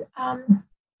 And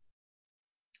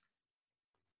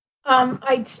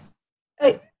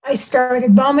I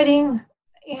started vomiting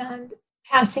and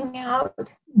passing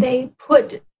out. They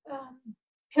put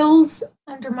pills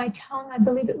under my tongue. I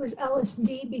believe it was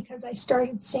LSD, because I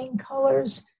started seeing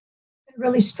colors and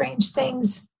really strange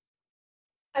things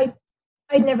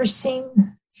I'd never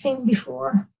seen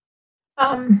before.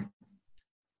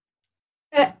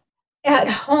 At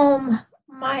home,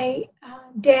 my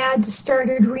dad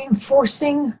started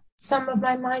reinforcing some of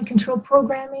my mind control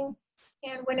programming.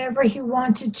 And whenever he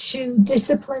wanted to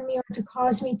discipline me or to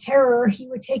cause me terror, he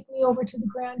would take me over to the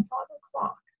grandfather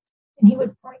clock, and he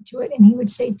would point to it and he would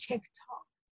say tick tock.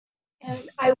 And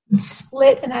I would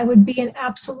split and I would be in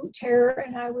absolute terror,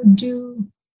 and I would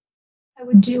do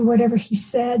whatever he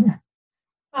said.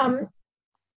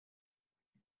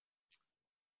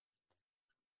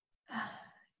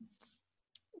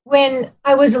 When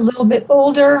I was a little bit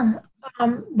older,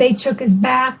 they took us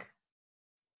back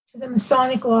to the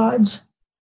Masonic Lodge.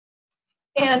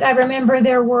 And I remember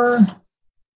there were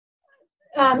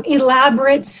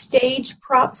elaborate stage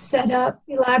props set up,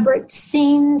 elaborate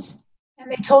scenes,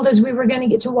 and they told us we were going to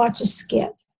get to watch a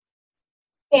skit.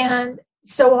 And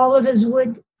so all of us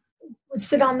would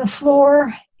sit on the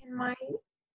floor, and my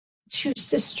two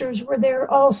sisters were there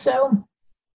also.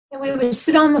 And we would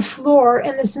sit on the floor,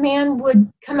 and this man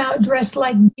would come out dressed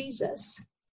like Jesus.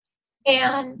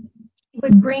 And he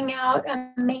would bring out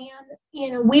a man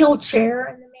in a wheelchair,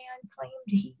 and the man claimed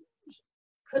he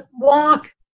couldn't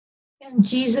walk. And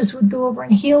Jesus would go over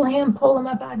and heal him, pull him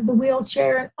up out of the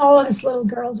wheelchair. And all of us little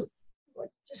girls would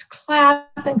just clap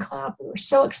and clap. We were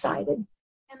so excited.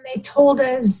 And they told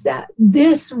us that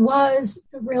this was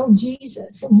the real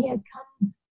Jesus, and he had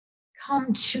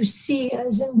come to see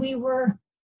us, and we were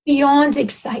beyond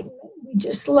excitement. We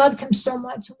just loved him so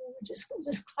much, and we were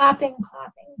just clapping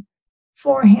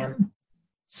for him.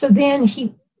 So then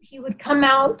he would come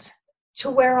out to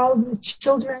where all the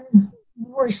children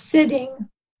were sitting,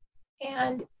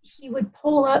 and he would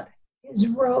pull up his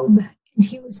robe, and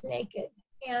he was naked,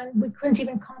 and we couldn't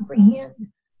even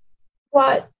comprehend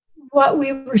what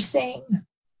we were saying.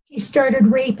 He started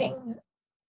raping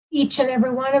each and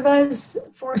every one of us,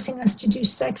 forcing us to do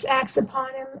sex acts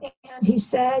upon him. And he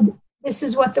said, this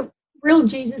is what the real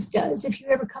Jesus does. If you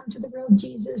ever come to the real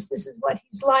Jesus, this is what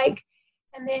he's like.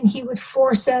 And then he would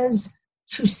force us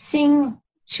to sing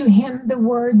to him the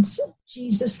words,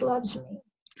 Jesus loves me.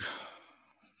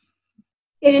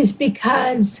 It is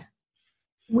because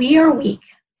we are weak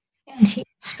and he is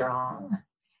strong.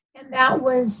 And that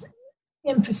was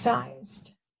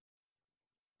emphasized.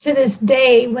 To this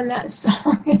day, when that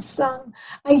song is sung,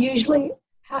 I usually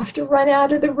have to run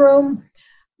out of the room,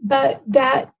 but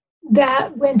that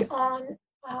went on,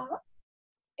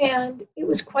 and it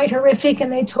was quite horrific,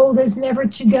 and they told us never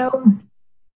to go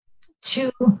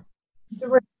to the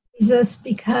real Jesus,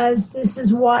 because this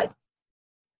is what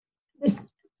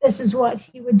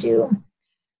he would do.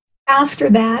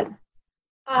 After that,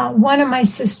 one of my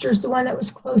sisters, the one that was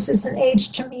closest in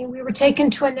age to me, we were taken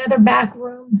to another back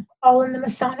room, all in the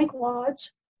Masonic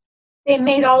Lodge. They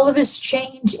made all of us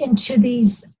change into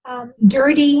these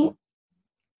dirty,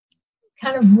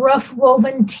 kind of rough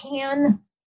woven tan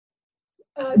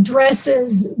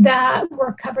dresses that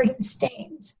were covered in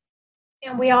stains.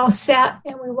 And we all sat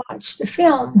and we watched a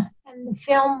film. And the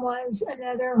film was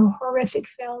another horrific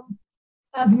film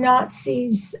of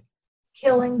Nazis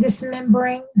killing,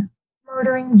 dismembering,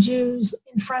 murdering Jews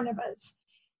in front of us.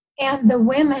 And the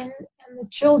women and the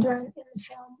children in the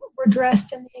film were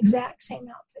dressed in the exact same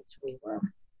outfits we were.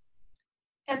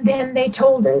 And then they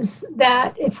told us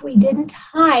that if we didn't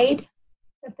hide,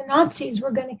 that the Nazis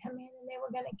were going to come in and they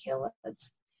were going to kill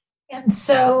us. And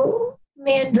so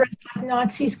men dressed like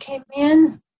Nazis came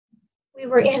in. We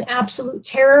were in absolute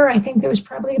terror. I think there was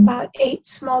probably about 8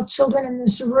 small children in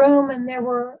this room, and there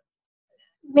were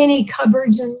many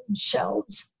cupboards and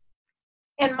shelves.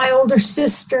 And my older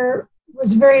sister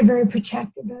was very, very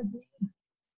protective of me.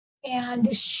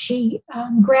 And she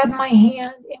grabbed my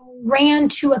hand and we ran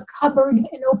to a cupboard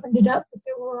and opened it up, but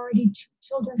there were already 2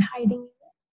 children hiding in it.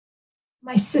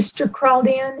 My sister crawled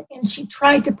in and she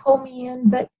tried to pull me in,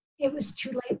 but it was too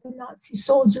late. The Nazi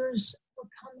soldiers were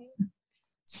coming.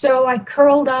 So I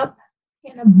curled up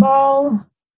in a ball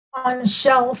on a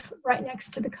shelf right next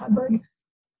to the cupboard.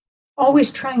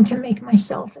 always trying to make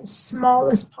myself as small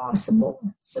as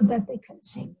possible so that they couldn't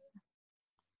see me.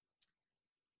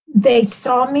 They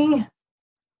saw me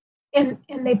and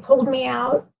they pulled me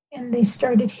out and they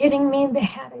started hitting me. They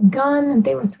had a gun and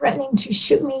they were threatening to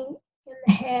shoot me in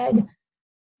the head.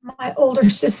 My older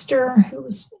sister, who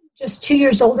was just 2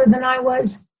 years older than I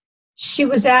was, she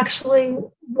was actually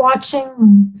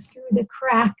watching through the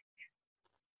crack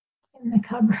in the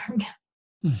cupboard.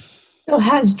 Still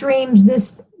has dreams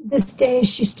this day.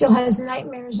 She still has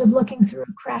nightmares of looking through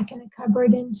a crack in a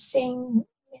cupboard and seeing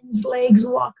men's legs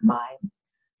walk by.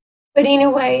 But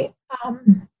anyway,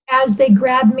 as they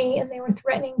grabbed me and they were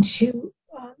threatening to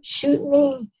shoot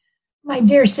me, my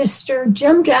dear sister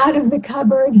jumped out of the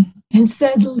cupboard and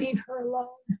said, "Leave her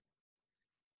alone."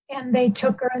 And they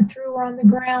took her and threw her on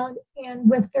the ground, and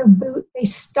with their boot, they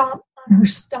stomped on her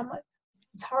stomach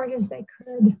as hard as they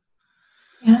could.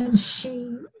 And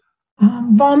she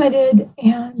vomited,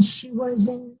 and she was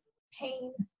in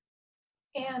pain.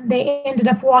 And they ended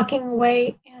up walking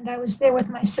away, and I was there with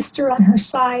my sister on her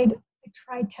side. I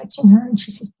tried touching her, and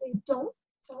she says, "Please don't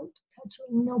touch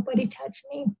me. Nobody touch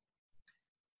me."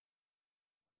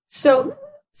 So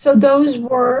those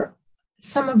were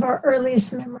some of our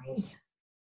earliest memories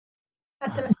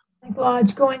at the Masonic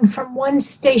Lodge, going from one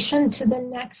station to the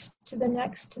next, to the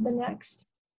next, to the next.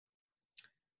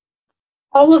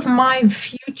 All of my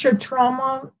future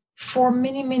trauma for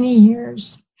many, many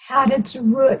years had its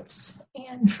roots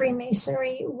in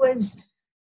Freemasonry. It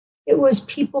was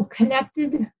people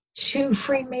connected to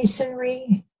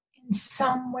Freemasonry in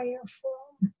some way or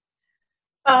form.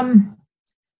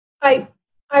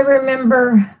 I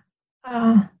remember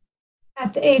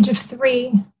at the age of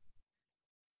 3,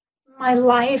 my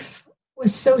life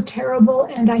was so terrible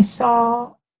and I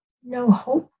saw no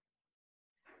hope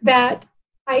that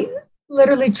I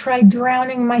literally tried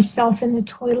drowning myself in the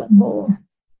toilet bowl.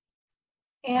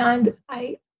 And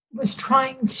I was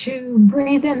trying to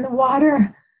breathe in the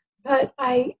water, but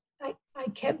I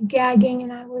kept gagging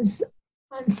and I was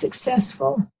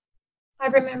unsuccessful. I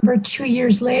remember 2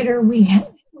 years later, we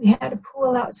had a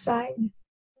pool outside.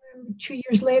 I remember 2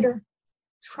 years later,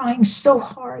 trying so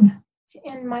hard to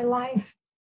end my life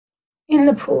in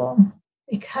the pool,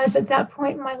 because at that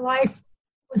point my life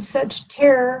was such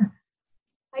terror.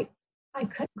 I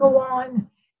couldn't go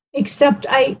on, except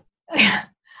I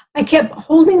kept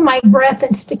holding my breath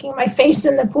and sticking my face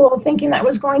in the pool, thinking that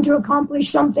was going to accomplish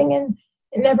something, and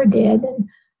it never did. And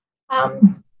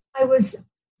I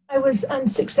was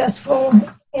unsuccessful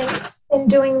in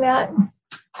doing that.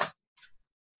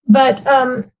 But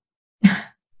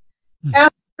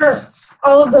after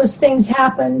all of those things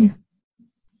happened,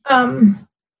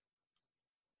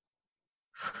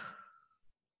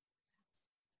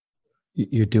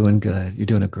 you're doing good. You're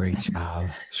doing a great job,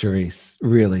 Charisse.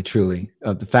 Really, truly.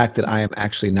 The fact that I am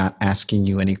actually not asking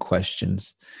you any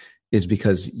questions is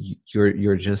because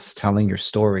you're just telling your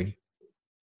story.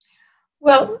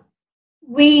 Well,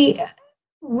 we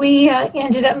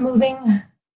ended up moving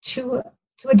to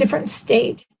a different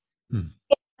state,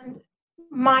 and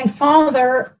my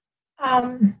father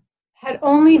had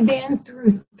only been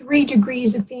through 3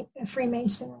 degrees of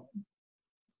Freemasonry.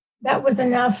 That was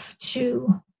enough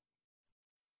to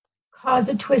cause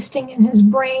a twisting in his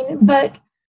brain. But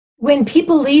when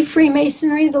people leave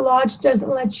Freemasonry, the lodge doesn't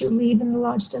let you leave, and the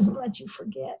lodge doesn't let you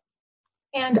forget.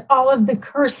 And all of the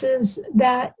curses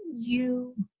that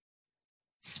you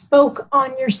spoke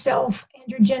on yourself and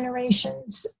your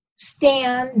generations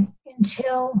stand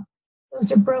until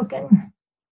those are broken.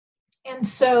 And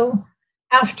so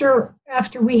after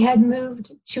we had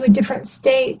moved to a different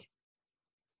state,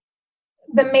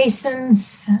 the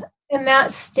Masons in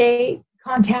that state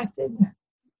contacted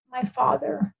my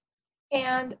father,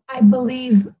 and I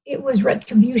believe it was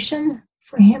retribution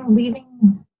for him leaving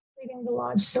the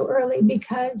lodge so early,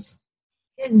 because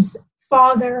his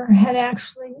father had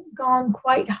actually gone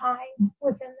quite high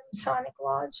within the Masonic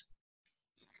Lodge,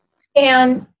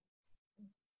 and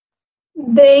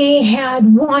they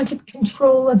had wanted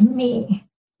control of me.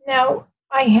 Now,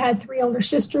 I had 3 older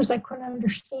sisters. I couldn't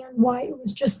understand why it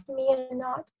was just me and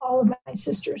not all of my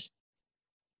sisters.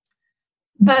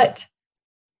 But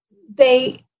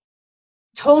they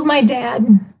told my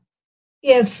dad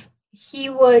if he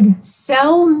would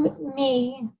sell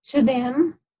me to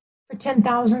them for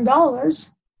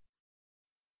 $10,000,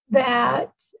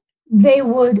 that they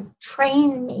would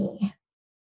train me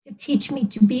to teach me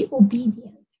to be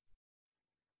obedient.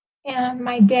 And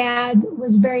my dad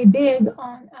was very big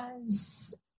on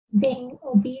us being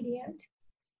obedient.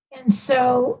 And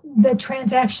so the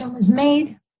transaction was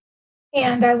made,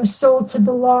 and I was sold to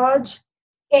the lodge.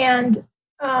 And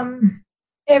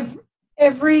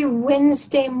every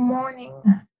Wednesday morning,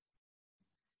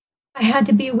 I had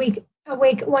to be awake at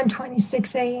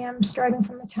 1:26 a.m. starting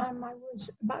from the time I was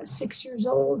about 6 years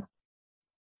old.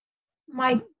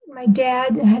 My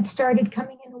dad had started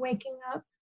coming in and waking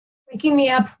me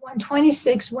up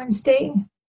 1:26 Wednesday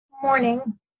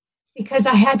morning, because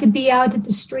I had to be out at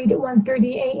the street at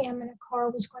 1:30 a.m. and a car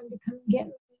was going to come and get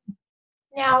me.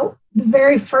 Now, the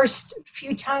very first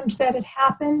few times that it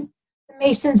happened, the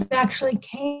Masons actually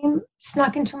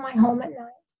snuck into my home at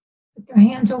night, put their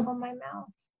hands over my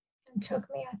mouth, and took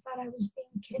me. I thought I was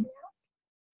being kidnapped.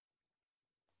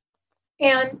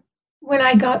 And when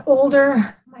I got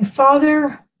older, my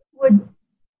father would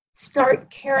start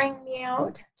carrying me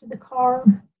out to the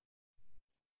car.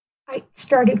 I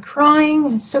started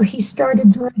crying, so he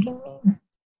started dragging me.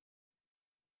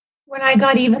 When I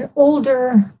got even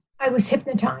older, I was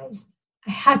hypnotized.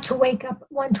 I had to wake up at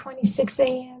 1:26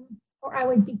 a.m. or I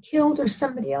would be killed or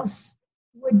somebody else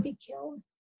would be killed.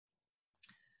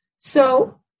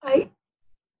 So I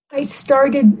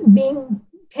started being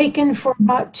taken for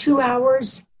about 2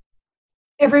 hours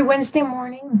every Wednesday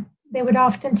morning. They would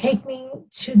often take me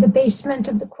to the basement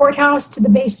of the courthouse, to the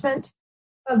basement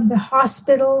of the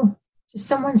hospital, to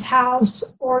someone's house,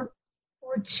 or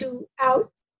to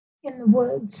out in the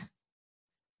woods.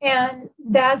 And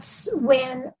that's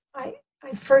when I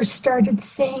first started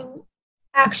seeing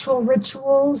actual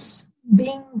rituals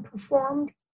being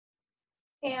performed.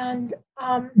 And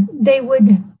they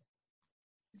would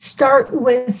start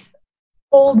with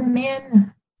old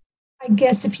men, I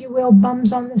guess, if you will,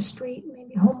 bums on the street,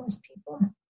 maybe homeless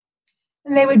people.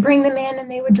 And they would bring them in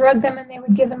and they would drug them and they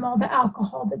would give them all the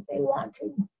alcohol that they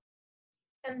wanted.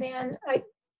 And then I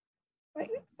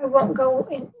won't go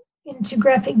into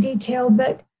graphic detail,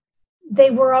 but they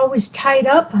were always tied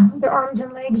up. Their arms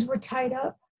and legs were tied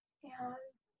up, and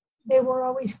they were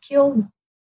always killed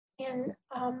in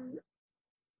a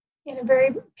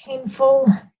very painful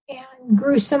and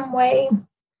gruesome way.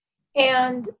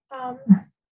 And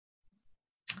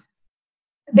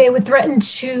they would threaten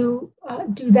to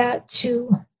do that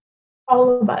to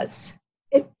all of us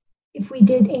if we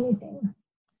did anything.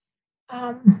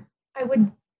 I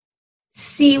would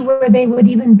see where they would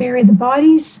even bury the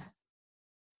bodies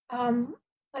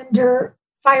under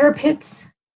fire pits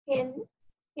in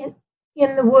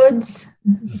the woods.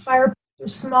 The fire pits are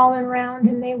small and round,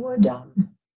 and they would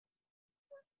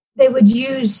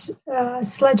use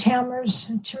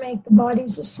sledgehammers to make the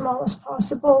bodies as small as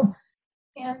possible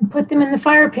and put them in the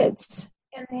fire pits,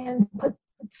 and then put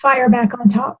fire back on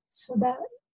top so that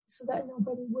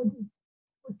nobody would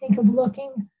think of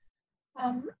looking.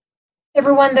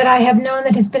 Everyone that I have known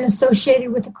that has been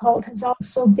associated with the cult has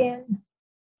also been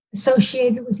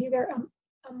associated with either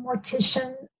a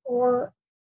mortician or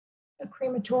a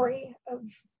crematory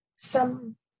of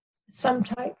some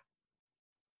type.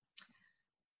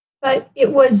 But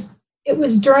it was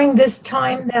during this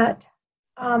time that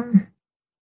I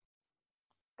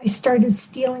started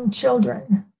stealing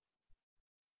children,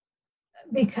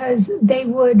 because they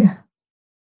would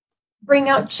bring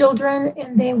out children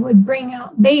and they would bring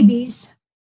out babies.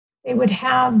 They would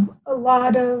have a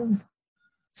lot of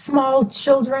small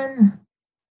children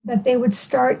that they would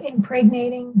start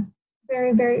impregnating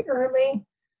very, very early.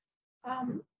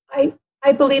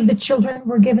 I believe the children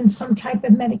were given some type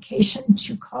of medication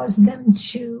to cause them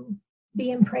to be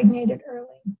impregnated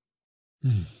early.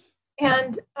 Hmm.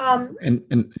 And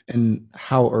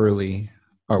how early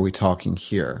are we talking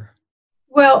here?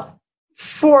 Well,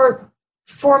 for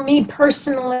me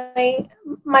personally,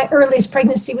 my earliest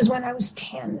pregnancy was when I was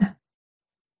 10.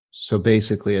 So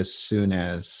basically, as soon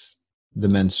as the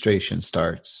menstruation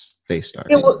starts, they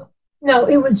start.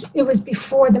 It was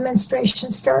before the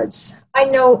menstruation starts. I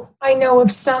know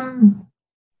of some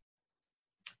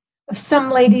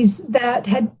ladies that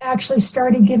had actually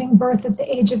started giving birth at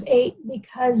the age of 8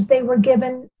 because they were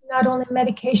given not only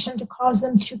medication to cause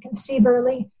them to conceive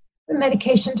early, but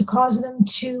medication to cause them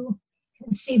to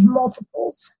conceive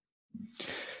multiples.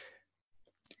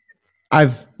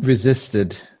 I've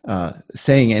resisted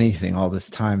saying anything all this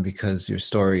time because your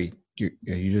story,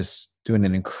 you're just doing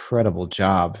an incredible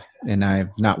job, and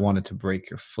I've not wanted to break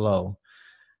your flow.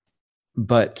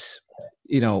 But,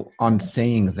 on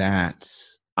saying that,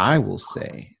 I will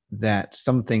say that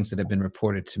some things that have been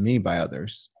reported to me by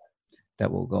others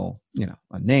that will go,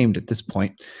 unnamed at this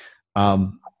point,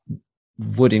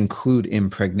 would include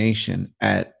impregnation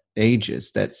at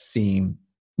ages that seem,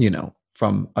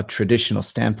 from a traditional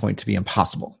standpoint to be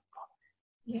impossible.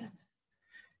 Yes.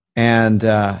 And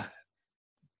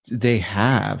they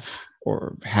have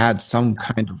or had some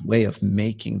kind of way of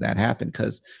making that happen,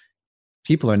 because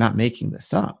people are not making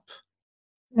this up.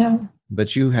 No.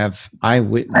 But you have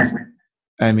eyewitness,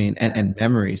 and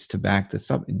memories to back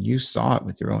this up. And you saw it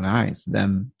with your own eyes,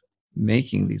 them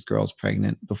making these girls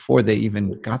pregnant before they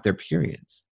even got their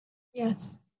periods.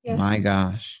 Yes. Yes. My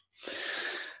gosh.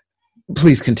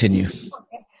 Please continue.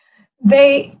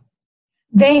 Okay.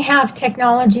 They have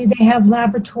technology, they have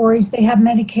laboratories, they have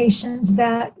medications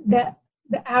that the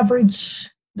average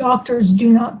doctors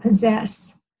do not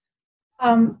possess.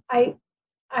 I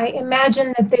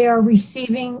imagine that they are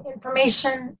receiving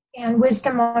information and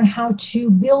wisdom on how to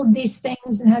build these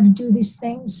things and how to do these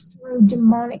things through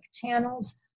demonic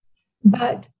channels.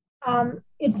 But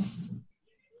it's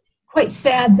quite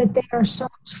sad that they are so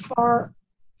much far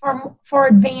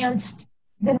advanced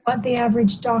than what the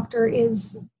average doctor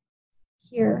is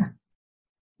here.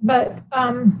 But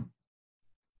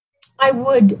I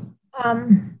would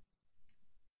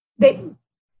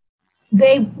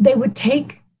they would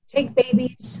take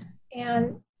babies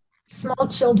and small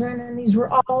children, and these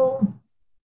were all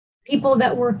people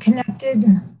that were connected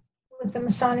with the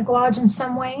Masonic Lodge in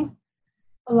some way.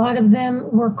 A lot of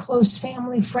them were close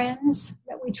family friends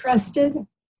that we trusted.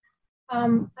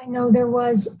 I know there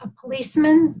was a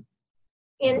policeman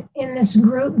in this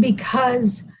group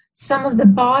because some of the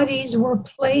bodies were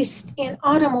placed in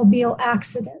automobile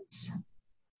accidents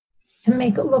to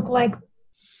make it look like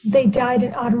they died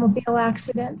in automobile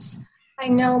accidents. I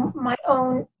know my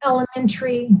own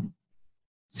elementary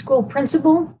school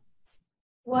principal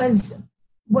was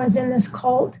in this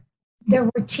cult. There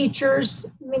were teachers,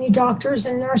 many doctors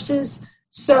and nurses.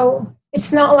 So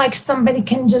it's not like somebody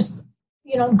can just,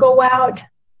 go out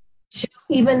to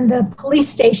even the police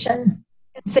station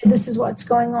and say, this is what's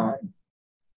going on.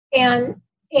 And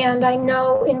I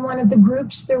know in one of the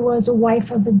groups there was a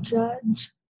wife of a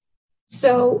judge.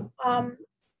 So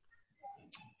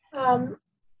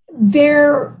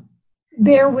there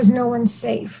was no one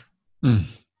safe. No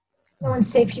one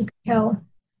safe, you could tell.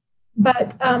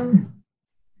 But I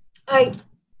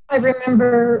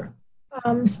remember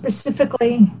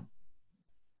specifically,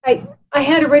 I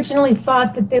had originally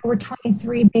thought that there were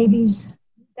 23 babies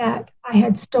that I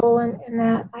had stolen and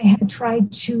that I had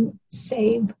tried to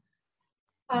save.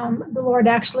 The Lord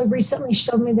actually recently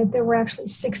showed me that there were actually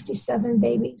 67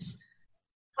 babies.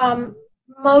 I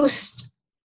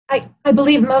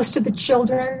believe most of the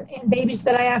children and babies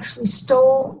that I actually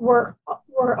stole were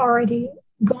already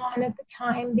gone at the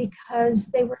time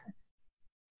because they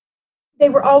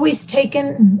were always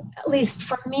taken, at least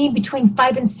from me, between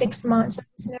 5 and 6 months. I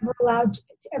was never allowed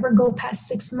to ever go past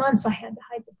 6 months. I had to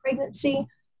hide the pregnancy.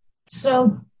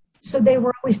 So they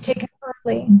were always taken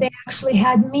early. They actually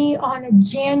had me on a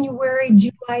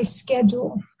July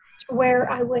schedule to where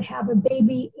I would have a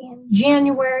baby in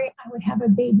January, I would have a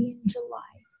baby in July.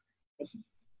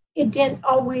 It didn't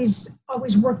always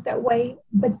work that way,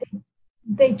 but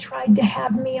they tried to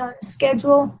have me on a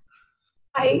schedule.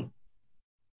 I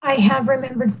have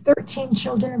remembered 13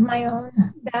 children of my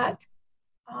own that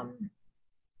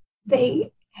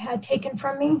they had taken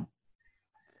from me.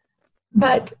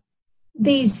 But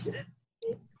these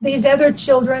other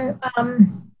children,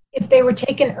 if they were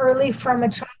taken early from a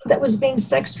child that was being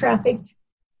sex trafficked,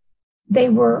 they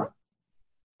were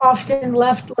often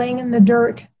left laying in the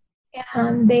dirt,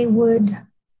 and they would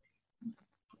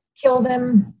kill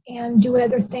them and do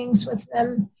other things with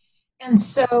them. And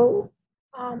so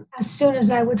as soon as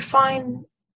I would find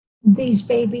these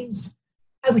babies,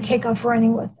 I would take off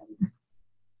running with them.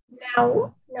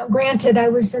 Now, granted, I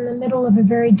was in the middle of a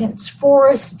very dense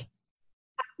forest.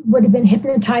 I would have been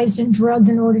hypnotized and drugged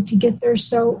in order to get there,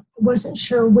 so I wasn't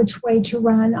sure which way to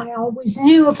run. I always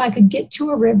knew if I could get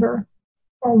to a river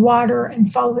or water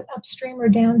and follow it upstream or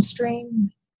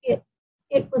downstream,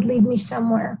 it would lead me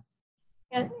somewhere.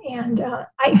 And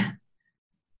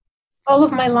all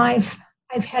of my life,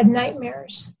 I've had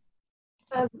nightmares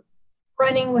of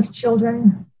running with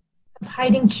children, of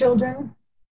hiding children.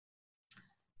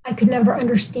 I could never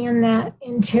understand that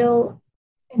until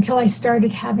I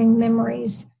started having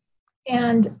memories.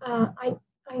 And I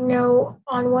know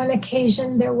on one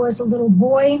occasion there was a little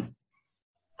boy.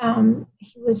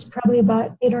 He was probably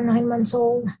about 8 or 9 months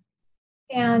old.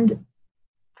 And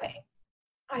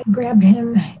I grabbed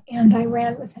him and I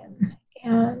ran with him.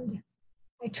 And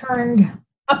I turned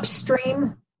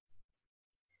upstream,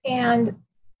 and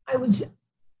I was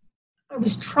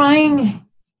trying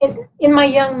in my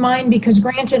young mind, because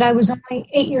granted I was only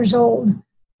 8 years old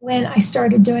when I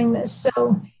started doing this.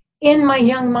 So in my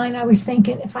young mind, I was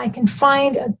thinking, if I can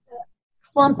find a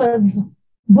clump of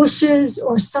bushes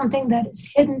or something that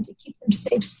is hidden to keep them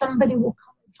safe, somebody will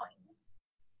come and find them.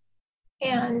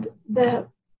 And the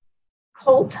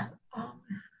cult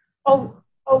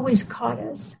always caught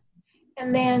us.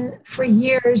 And then for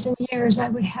years and years, I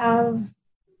would have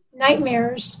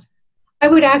nightmares. I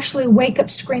would actually wake up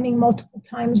screaming multiple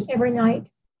times every night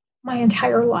my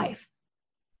entire life.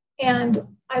 And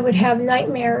I would have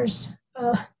nightmares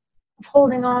of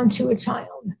holding on to a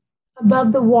child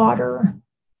above the water.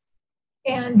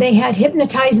 And they had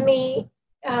hypnotized me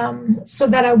so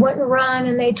that I wouldn't run.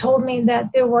 And they told me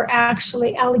that there were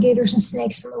actually alligators and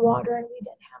snakes in the water, and we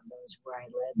didn't have those where I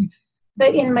lived.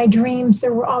 But in my dreams,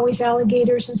 there were always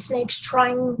alligators and snakes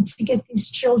trying to get these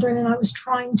children, and I was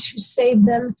trying to save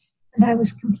them, and I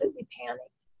was completely panicked.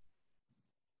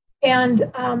 And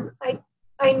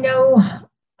I know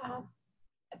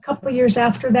a couple years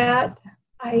after that,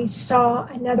 I saw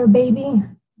another baby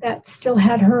that still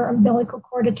had her umbilical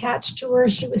cord attached to her.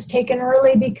 She was taken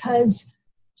early because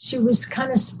she was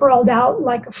kind of sprawled out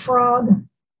like a frog.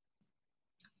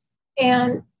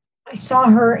 And I saw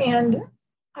her, and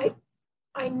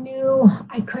I knew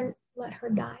I couldn't let her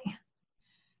die.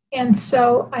 And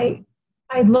so I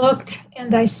looked,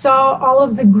 and I saw all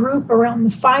of the group around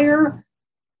the fire.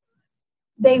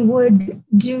 They would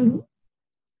do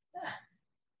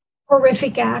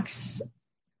horrific acts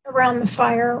around the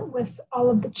fire with all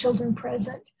of the children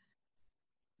present.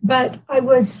 But I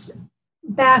was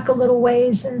back a little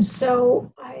ways, and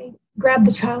so I grabbed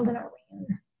the child and I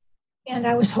ran. And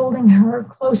I was holding her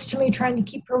close to me, trying to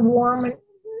keep her warm. And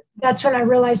that's when I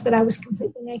realized that I was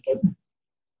completely naked.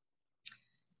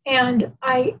 And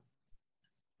I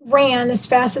ran as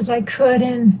fast as I could.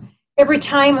 And every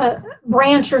time a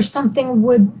branch or something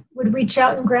would reach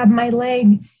out and grab my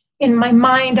leg, in my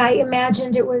mind, I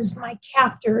imagined it was my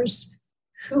captors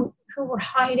who were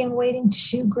hiding, waiting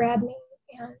to grab me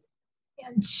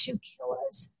and to kill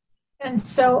us. And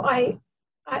so I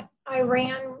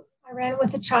ran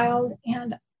with the child,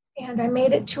 and I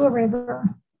made it to a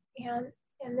river.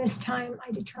 And this time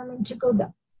I determined to go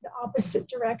the opposite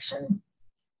direction.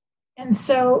 And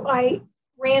so I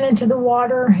ran into the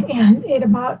water, and it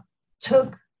about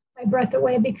took my breath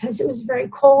away because it was very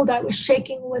cold. I was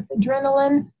shaking with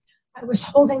adrenaline. I was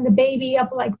holding the baby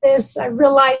up like this. I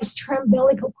realized her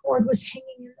umbilical cord was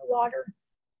hanging in the water.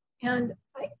 And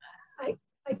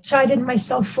I chided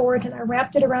myself for it, and I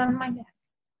wrapped it around my neck.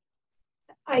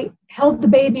 I held the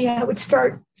baby. I would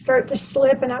start to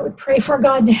slip, and I would pray for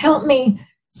God to help me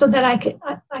so that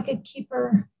I could keep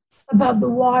her above the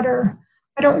water.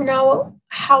 I don't know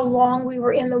how long we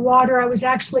were in the water. I was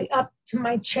actually up to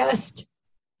my chest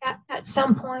at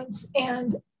some points,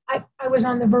 and I was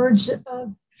on the verge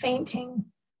of fainting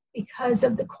because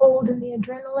of the cold and the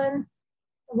adrenaline.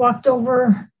 I walked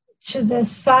over to the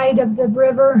side of the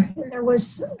river, and there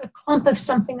was a clump of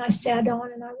something I sat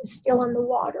on, and I was still in the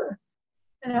water.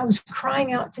 And I was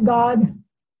crying out to God,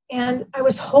 and I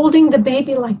was holding the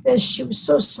baby like this. She was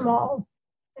so small.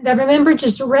 And I remember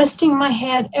just resting my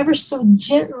head ever so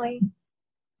gently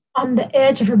on the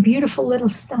edge of her beautiful little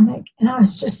stomach. And I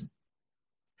was just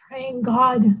praying,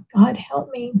 God, help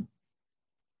me.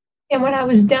 And when I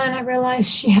was done, I realized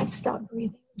she had stopped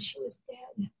breathing and she was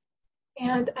dead.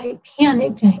 And I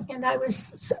panicked, and I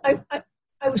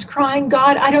was crying,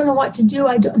 God, I don't know what to do.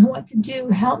 I don't know what to do.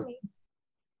 Help me.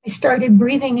 I started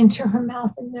breathing into her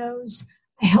mouth and nose.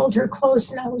 I held her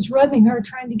close, and I was rubbing her,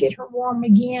 trying to get her warm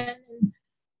again. And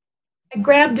I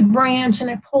grabbed a branch, and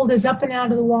I pulled us up and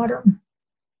out of the water.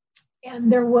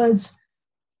 And there was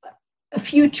a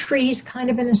few trees kind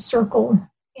of in a circle.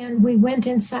 And we went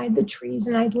inside the trees,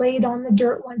 and I laid on the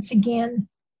dirt once again.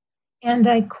 And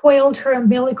I coiled her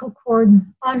umbilical cord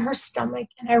on her stomach,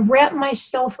 and I wrapped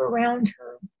myself around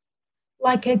her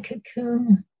like a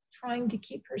cocoon, trying to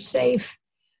keep her safe,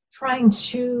 trying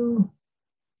to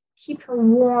keep her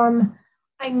warm.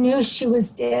 I knew she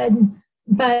was dead,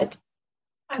 but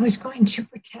I was going to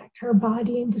protect her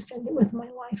body and defend it with my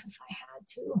life if I had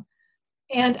to.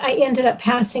 And I ended up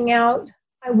passing out.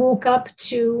 I woke up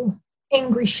to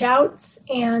angry shouts,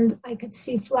 and I could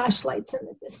see flashlights in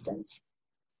the distance.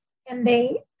 And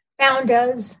they found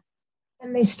us,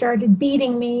 and they started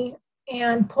beating me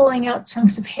and pulling out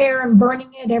chunks of hair and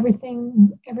burning it.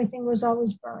 Everything was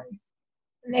always burned.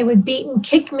 And they would beat and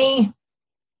kick me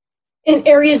in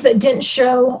areas that didn't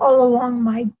show, all along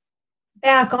my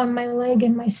back, on my leg,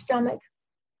 and my stomach.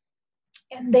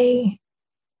 And they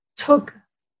took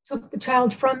the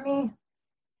child from me.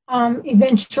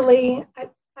 Eventually,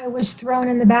 I was thrown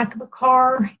in the back of a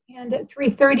car, and at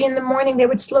 3:30 in the morning, they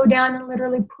would slow down and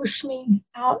literally push me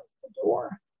out the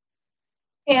door.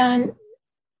 And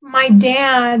my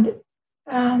dad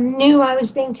knew I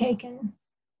was being taken.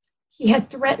 He had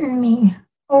threatened me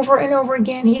over and over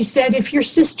again. He said, if your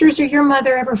sisters or your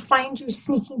mother ever find you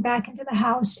sneaking back into the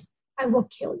house, I will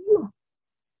kill you.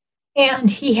 And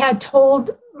he had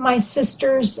told my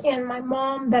sisters and my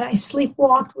mom that I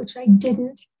sleepwalked, which I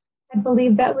didn't. I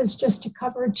believe that was just a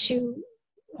cover to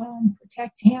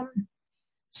protect him.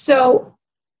 So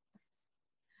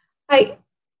I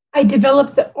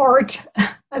developed the art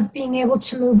of being able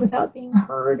to move without being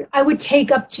heard. I would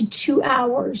take up to 2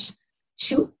 hours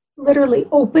to literally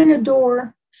open a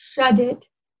door, shut it,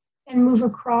 and move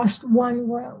across one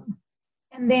room.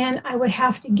 And then I would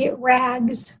have to get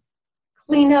rags,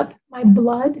 clean up my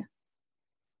blood,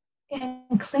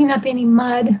 and clean up any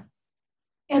mud.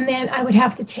 And then I would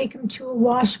have to take them to a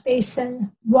wash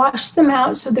basin, wash them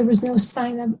out so there was no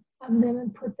sign of them,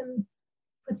 and put them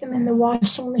in the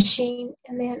washing machine.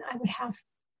 And then I would have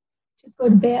to go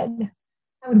to bed.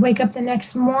 I would wake up the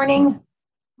next morning.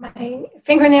 My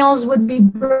fingernails would be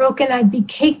broken. I'd be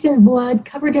caked in blood,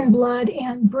 covered in blood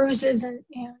and bruises, and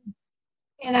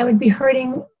I would be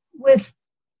hurting with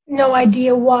no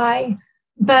idea why.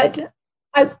 But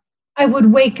I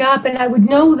would wake up and I would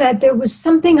know that there was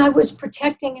something I was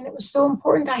protecting, and it was so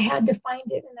important I had to find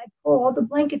it. And I'd pull all the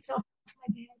blankets off my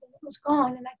bed, and it was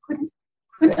gone, and I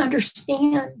couldn't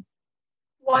understand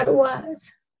what it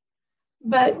was.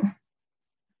 But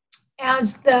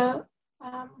as the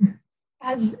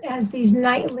as these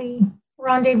nightly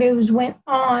rendezvous went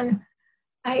on,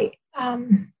 I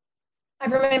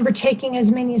remember taking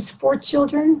as many as 4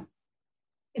 children.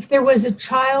 If there was a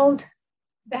child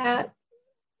that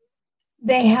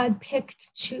they had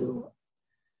picked to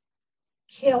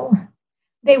kill,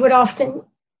 they would often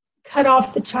cut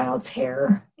off the child's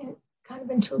hair and kind of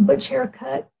into a butch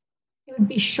haircut. It would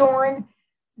be shorn.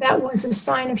 That was a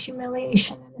sign of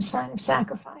humiliation and a sign of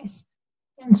sacrifice.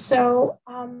 And so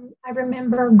I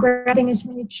remember grabbing as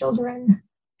many children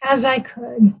as I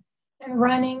could and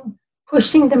running,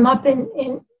 pushing them up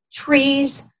in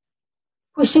trees,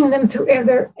 pushing them through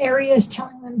other areas,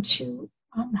 telling them to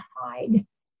hide.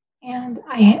 And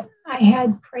I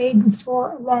had prayed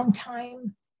for a long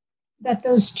time that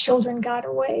those children got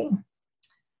away.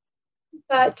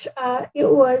 But it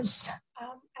was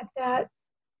at that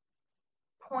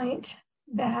point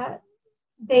that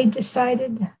they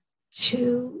decided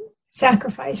to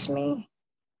sacrifice me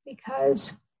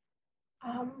because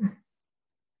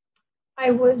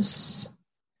I was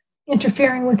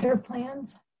interfering with their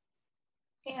plans,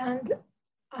 and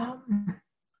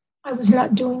I was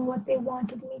not doing what they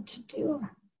wanted me to do.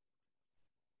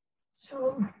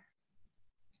 So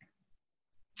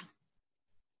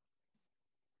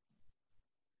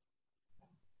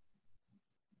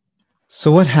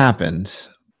what happened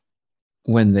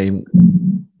when they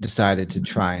decided to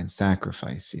try and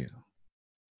sacrifice you?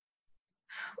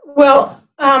 Well,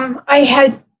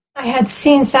 I had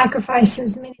seen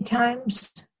sacrifices many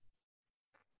times.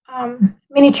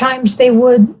 Many times they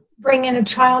would bring in a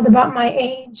child about my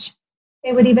age.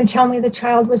 They would even tell me the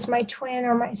child was my twin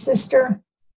or my sister.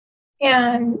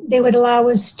 And they would allow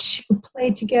us to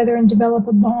play together and develop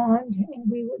a bond. And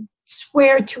we would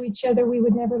swear to each other we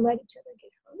would never let each other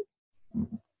get hurt.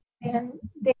 And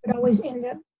they would always end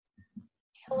up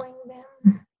killing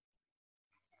them.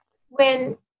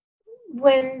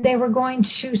 When they were going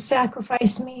to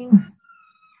sacrifice me,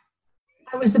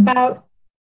 I was about,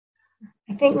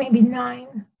 I think maybe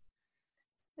 9.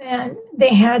 And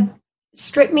they had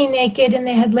stripped me naked, and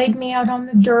they had laid me out on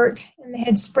the dirt, and they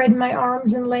had spread my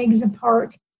arms and legs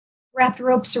apart, wrapped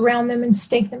ropes around them, and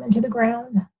staked them into the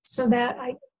ground so that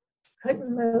I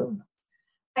couldn't move.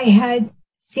 I had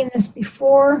seen this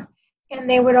before, and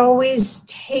they would always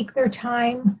take their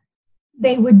time.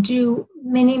 They would do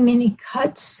many, many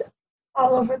cuts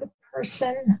all over the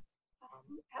person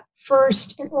at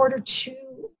first in order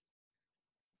to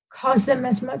cause them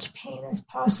as much pain as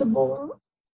possible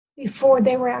before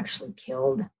they were actually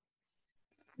killed.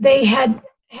 They had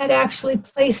actually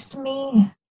placed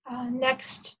me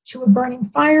next to a burning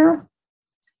fire.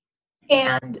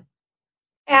 And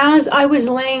as I was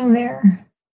laying there,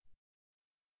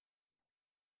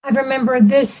 I remember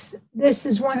this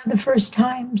is one of the first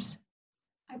times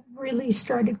I really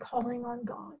started calling on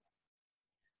God.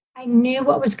 I knew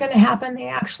what was going to happen. They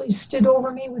actually stood over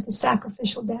me with a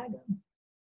sacrificial dagger.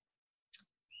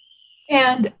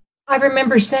 And I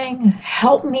remember saying,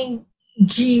 "Help me,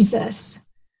 Jesus."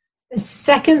 The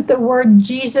second the word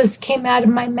Jesus came out of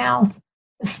my mouth,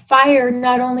 the fire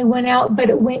not only went out, but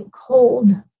it went cold.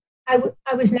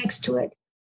 I was next to it.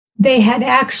 They had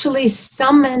actually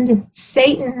summoned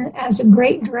Satan as a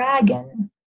great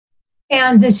dragon.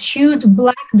 And this huge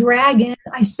black dragon,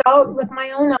 I saw it with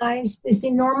my own eyes, this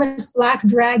enormous black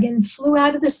dragon flew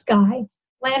out of the sky,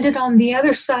 landed on the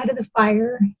other side of the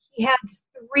fire. He had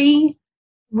 3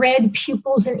 red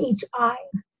pupils in each eye.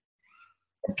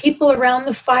 the people around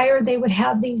the fire, they would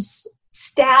have these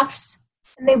staffs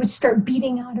and they would start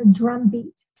beating out a drum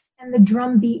beat. And the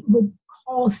drum beat would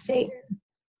call Satan.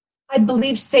 I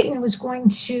believe Satan was going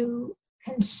to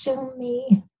consume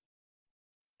me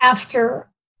after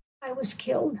I was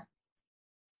killed.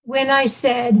 When I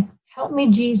said, "Help me,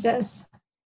 Jesus,"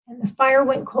 and the fire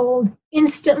went cold,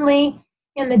 instantly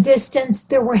in the distance,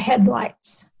 there were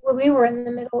headlights. Well, we were in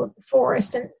the middle of the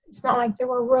forest, and it's not like there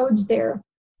were roads there.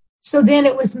 So then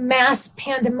it was mass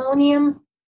pandemonium.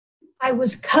 I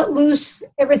was cut loose.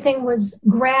 Everything was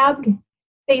grabbed.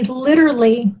 They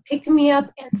literally picked me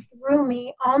up and threw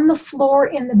me on the floor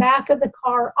in the back of the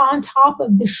car on top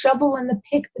of the shovel and the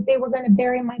pick that they were going to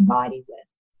bury my body with.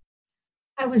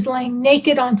 I was laying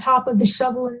naked on top of the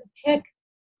shovel and the pick.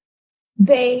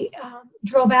 They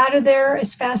drove out of there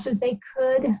as fast as they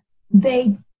could.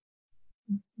 They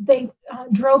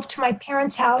drove to my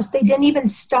parents' house. They didn't even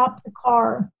stop the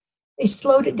car. They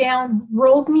slowed it down,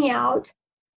 rolled me out.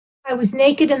 I was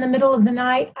naked in the middle of the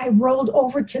night. I rolled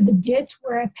over to the ditch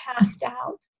where I passed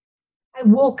out. I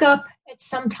woke up at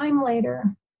some time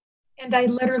later, and I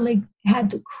literally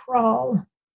had to crawl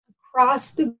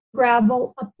across the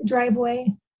gravel up the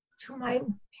driveway to my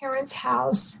parents'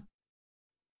 house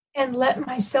and let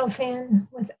myself in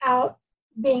without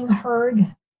being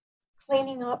heard,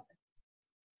 cleaning up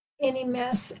any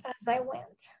mess as I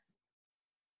went.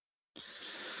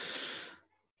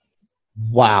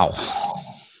 Wow.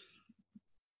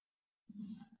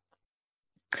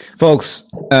 Folks,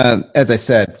 as I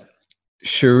said,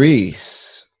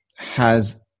 Charisse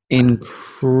has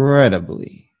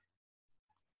incredibly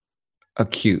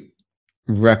acute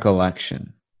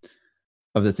recollection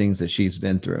of the things that she's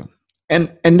been through.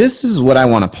 And this is what I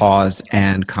want to pause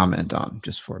and comment on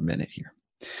just for a minute here.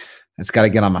 It's got to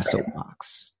get on my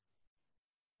soapbox.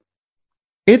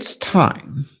 It's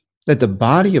time that the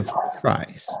body of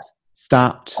Christ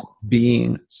stopped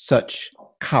being such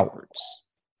cowards.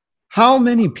 How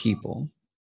many people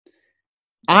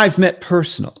I've met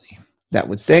personally that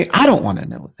would say, "I don't want to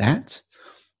know that.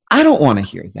 I don't want to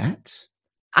hear that.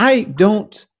 I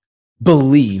don't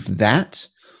believe that."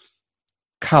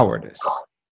 Cowardice.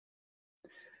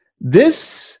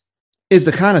 This is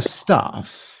the kind of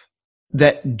stuff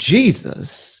that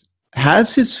Jesus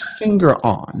has his finger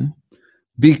on,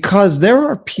 because there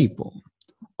are people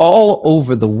all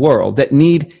over the world that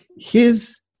need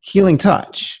his healing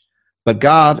touch, but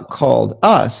God called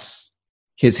us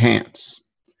his hands.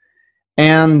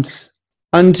 And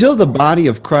until the body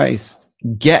of Christ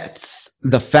gets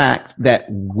the fact that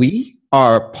we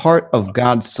are part of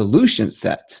God's solution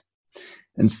set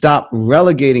and stop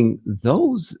relegating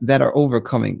those that are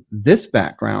overcoming this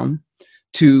background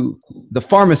to the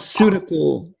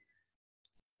pharmaceutical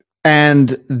and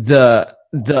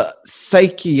the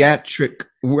psychiatric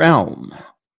realm,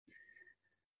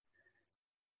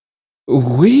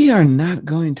 we are not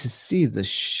going to see the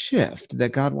shift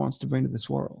that God wants to bring to this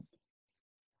world.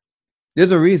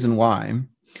 There's a reason why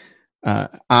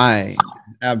I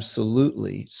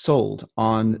absolutely sold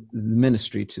on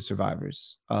ministry to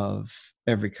survivors of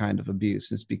every kind of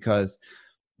abuse. It's because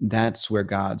that's where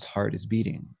God's heart is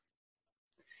beating.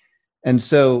 And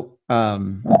so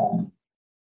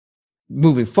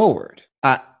moving forward,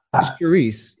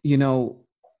 Charisse,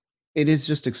 it is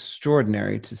just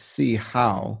extraordinary to see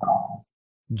how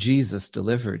Jesus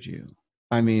delivered you.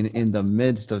 I mean, in the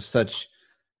midst of such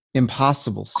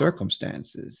impossible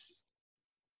circumstances.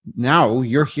 Now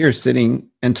you're here sitting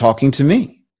and talking to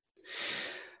me.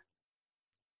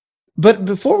 But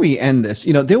before we end this,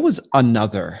 there was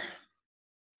another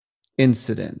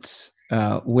incident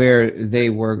where they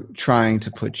were trying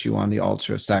to put you on the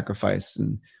altar of sacrifice,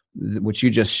 and what you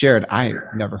just shared, I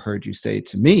never heard you say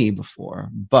to me before,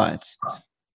 but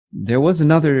there was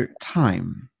another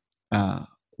time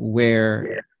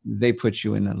where they put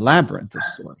you in a labyrinth of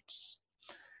sorts,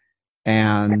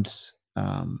 and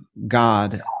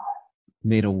God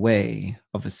made a way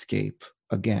of escape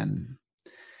again.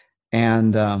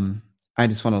 And I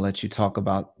just want to let you talk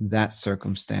about that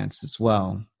circumstance as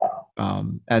well,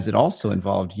 as it also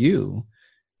involved you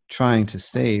trying to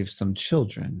save some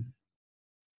children.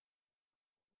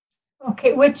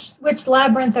 Okay, which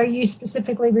labyrinth are you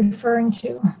specifically referring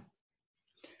to?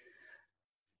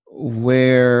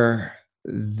 Where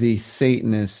the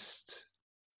Satanist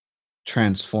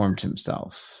transformed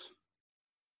himself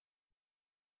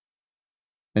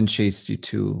and chased you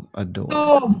to a door.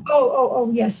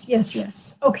 Oh,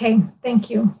 yes. Okay, thank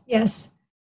you. Yes.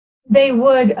 They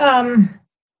would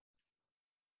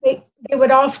they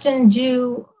would often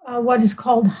do what is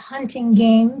called hunting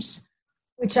games,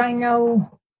 which I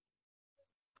know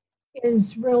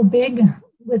is real big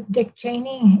with Dick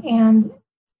Cheney and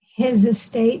his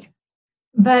estate,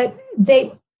 but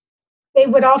they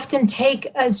would often take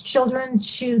as children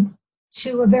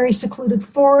to a very secluded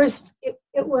forest.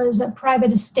 It was a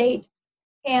private estate,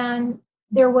 and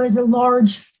there was a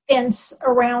large fence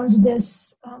around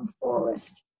this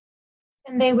forest.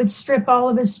 And they would strip all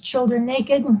of his children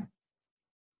naked,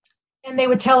 and they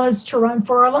would tell us to run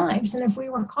for our lives. And if we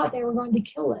were caught, they were going to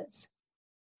kill us.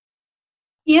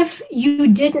 If you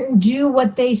didn't do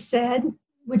what they said,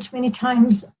 which many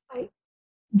times I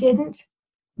didn't,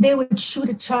 they would shoot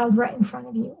a child right in front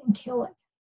of you and kill it.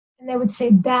 And they would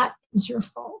say, that is your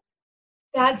fault.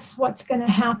 That's what's going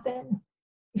to happen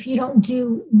if you don't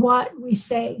do what we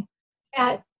say.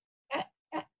 At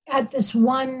this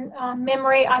one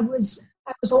memory, I was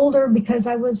older because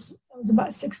I was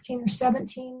about 16 or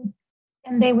 17,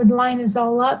 and they would line us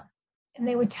all up and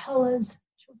they would tell us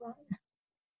to run.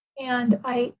 And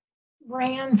I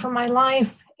ran for my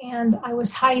life, and I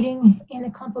was hiding in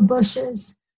a clump of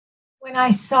bushes when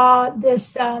I saw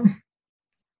this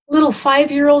little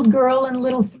 5-year-old girl and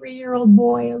little 3-year-old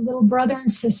boy, a little brother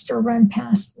and sister, run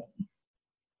past me.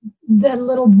 The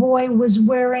little boy was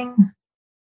wearing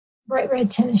bright red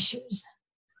tennis shoes,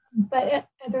 but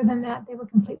other than that, they were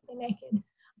completely naked.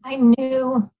 I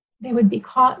knew they would be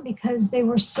caught because they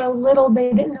were so little,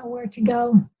 they didn't know where to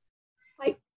go.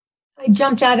 I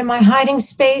jumped out of my hiding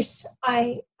space.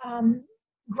 I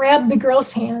grabbed the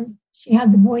girl's hand. She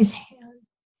had the boy's hand,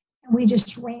 and we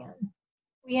just ran.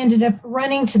 We ended up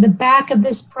running to the back of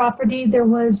this property. There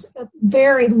was a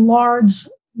very large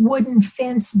wooden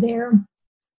fence there.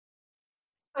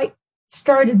 I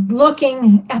started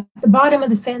looking at the bottom of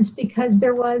the fence because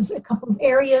there was a couple of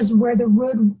areas where the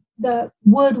wood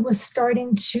was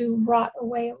starting to rot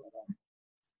away a little.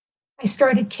 I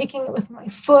started kicking it with my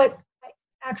foot.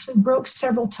 Actually broke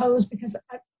several toes because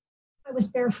I was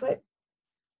barefoot.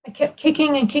 I kept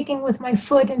kicking and kicking with my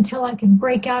foot until I could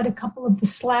break out a couple of the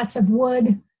slats of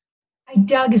wood. I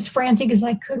dug as frantic as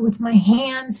I could with my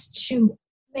hands to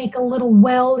make a little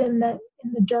well in the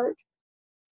dirt.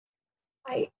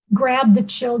 I grabbed the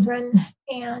children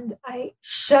and I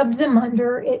shoved them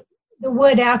under it. The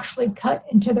wood actually cut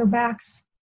into their backs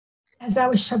as I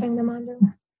was shoving them under.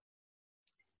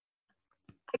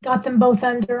 I got them both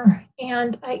under,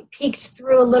 and I peeked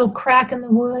through a little crack in the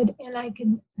wood, and I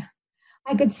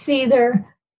could see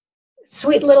their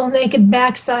sweet little naked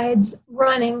backsides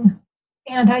running.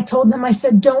 And I told them, I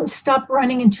said, don't stop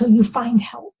running until you find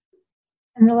help.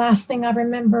 And the last thing I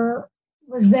remember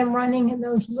was them running in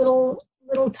those little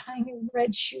tiny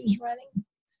red shoes running.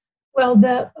 Well,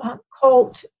 the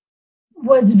Colt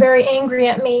was very angry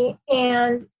at me,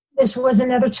 and this was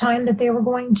another time that they were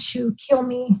going to kill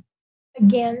me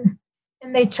again.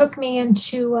 And they took me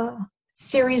into a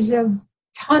series of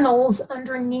tunnels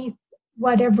underneath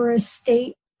whatever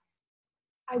estate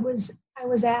I was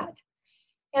at.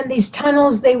 And these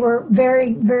tunnels, they were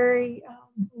very, very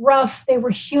rough. They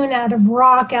were hewn out of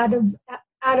rock, out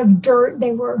of dirt.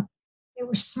 They were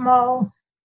small.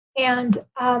 And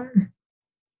I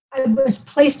was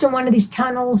placed in one of these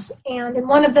tunnels, and in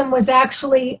one of them was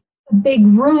actually a big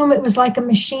room. It was like a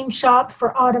machine shop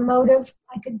for automotive.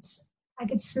 I could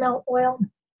smell oil.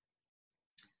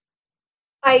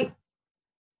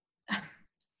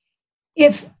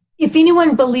 If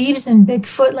anyone believes in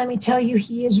Bigfoot, let me tell you,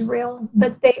 he is real,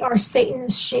 but they are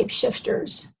Satanist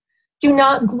shapeshifters. Do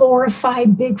not glorify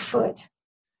Bigfoot,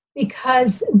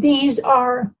 because these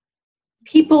are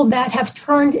people that have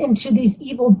turned into these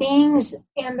evil beings,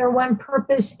 and their one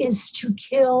purpose is to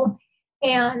kill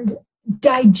and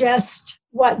digest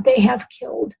what they have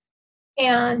killed.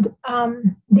 And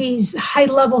these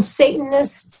high-level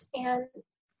Satanists and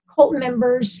cult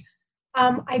members,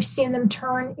 I've seen them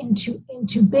turn into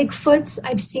Bigfoots.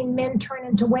 I've seen men turn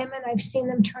into women. I've seen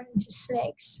them turn into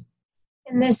snakes.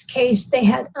 In this case, they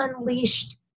had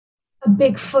unleashed a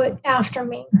Bigfoot after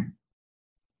me.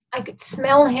 I could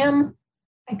smell him.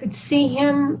 I could see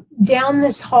him down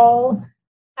this hall.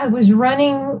 I was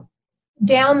running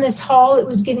down this hall. It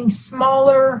was getting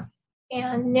smaller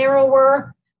and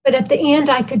narrower, but at the end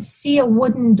I could see a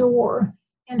wooden door,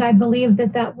 and I believed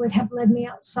that would have led me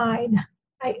outside.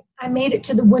 I made it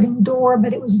to the wooden door,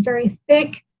 but it was very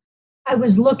thick. I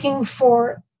was looking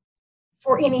for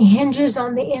any hinges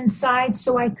on the inside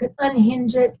so I could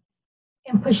unhinge it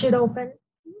and push it open,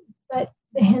 but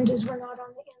the hinges were not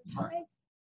on the inside.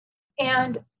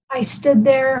 And I stood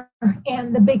there,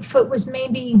 and the Bigfoot was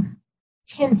maybe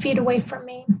 10 feet away from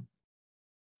me.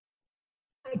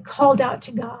 I called out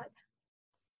to God.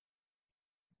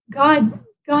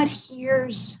 God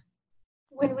hears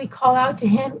when we call out to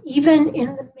him, even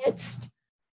in the midst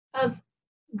of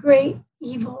great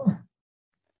evil.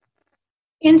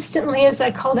 Instantly, as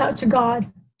I called out to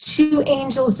God, 2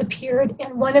 angels appeared,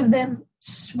 and one of them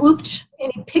swooped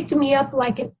and he picked me up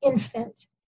like an infant.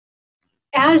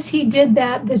 As he did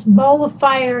that, this ball of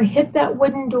fire hit that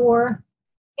wooden door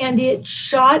and it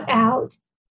shot out.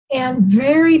 And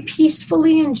very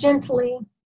peacefully and gently,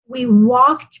 we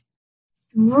walked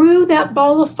through that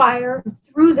ball of fire,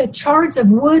 through the shards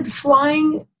of wood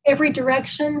flying every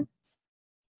direction.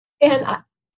 And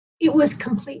it was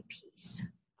complete peace.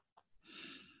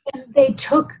 And they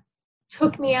took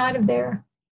me out of there.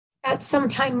 At some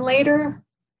time later,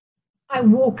 I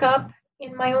woke up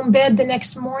in my own bed the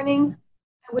next morning.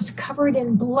 I was covered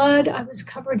in blood. I was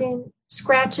covered in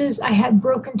scratches. I had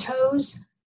broken toes.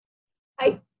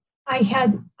 I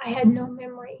had no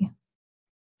memory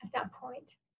at that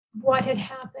point of what had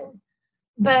happened.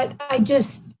 But I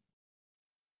just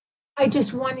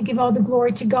want to give all the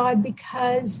glory to God,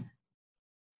 because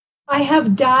I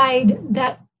have died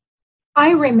that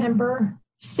I remember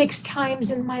 6 times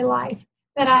in my life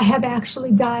that I have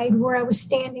actually died where I was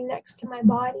standing next to my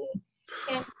body.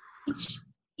 And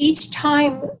each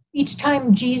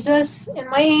time Jesus and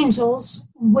my angels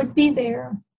would be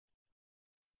there,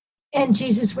 and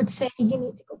Jesus would say, "You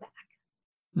need to go back."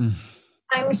 Mm.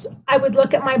 I would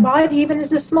look at my body even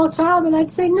as a small child, and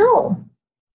I'd say, "No,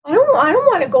 I don't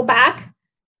want to go back."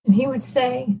 And he would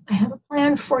say, "I have a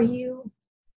plan for you.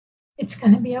 It's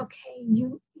going to be okay.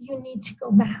 You need to go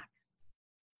back."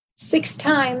 6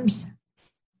 times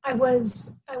I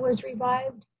was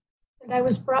revived and I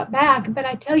was brought back. But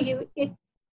I tell you, it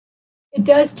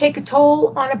does take a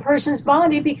toll on a person's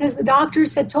body, because the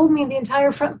doctors had told me the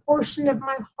entire front portion of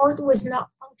my heart was not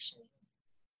functioning.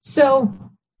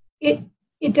 So it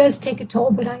does take a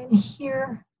toll, but I am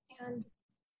here and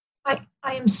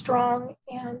I am strong,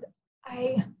 and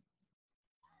I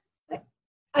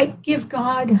give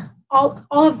God all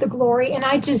of the glory. And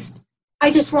I just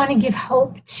want to give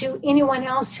hope to anyone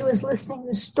else who is listening to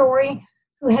the story,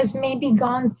 who has maybe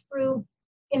gone through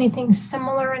anything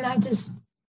similar. And I just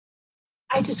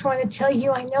want to tell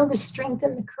you, I know the strength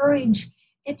and the courage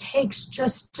it takes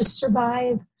just to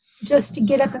survive, just to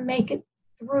get up and make it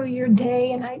through your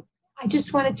day. And I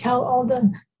just want to tell all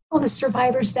the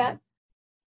survivors that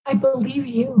I believe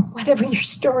you, whatever your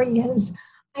story is.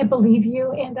 I believe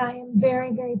you, and I am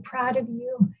very, very proud of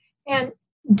you. And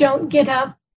don't get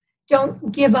up.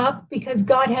 Don't give up, because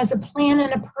God has a plan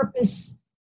and a purpose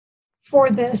for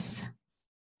this.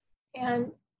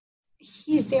 And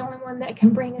He's the only one that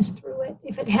can bring us through it.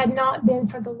 If it had not been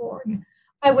for the Lord,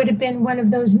 I would have been one of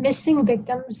those missing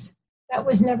victims that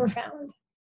was never found.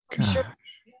 I'm sure.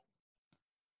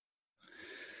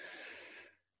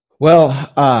 Well,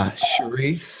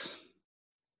 Charisse,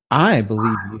 I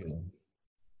believe you.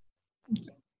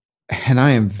 And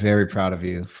I am very proud of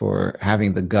you for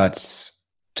having the guts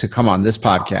to come on this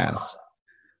podcast,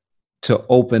 to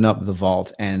open up the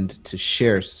vault and to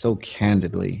share so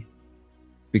candidly,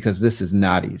 because this is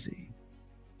not easy.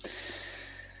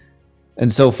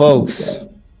 And so, folks,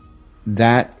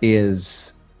 that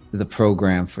is the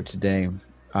program for today.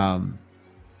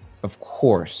 Of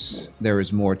course, there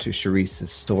is more to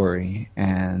Charisse's story,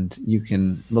 and you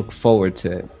can look forward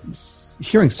to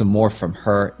hearing some more from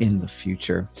her in the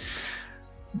future.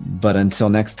 But until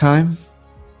next time,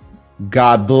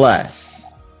 God bless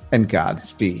and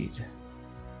Godspeed.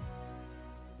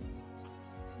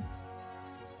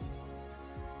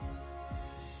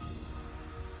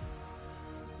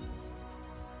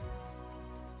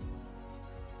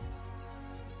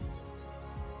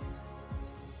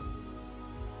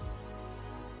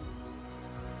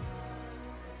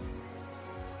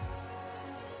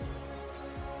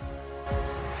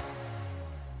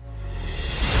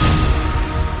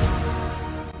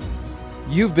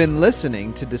 You've been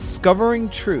listening to Discovering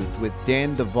Truth with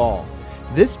Dan Duvall.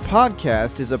 This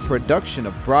podcast is a production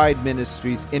of Bride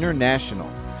Ministries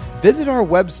International. Visit our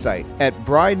website at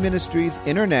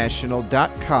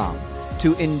brideministriesinternational.com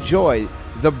to enjoy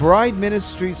the Bride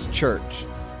Ministries Church,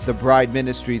 the Bride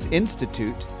Ministries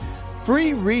Institute,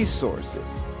 free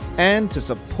resources, and to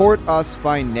support us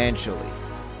financially.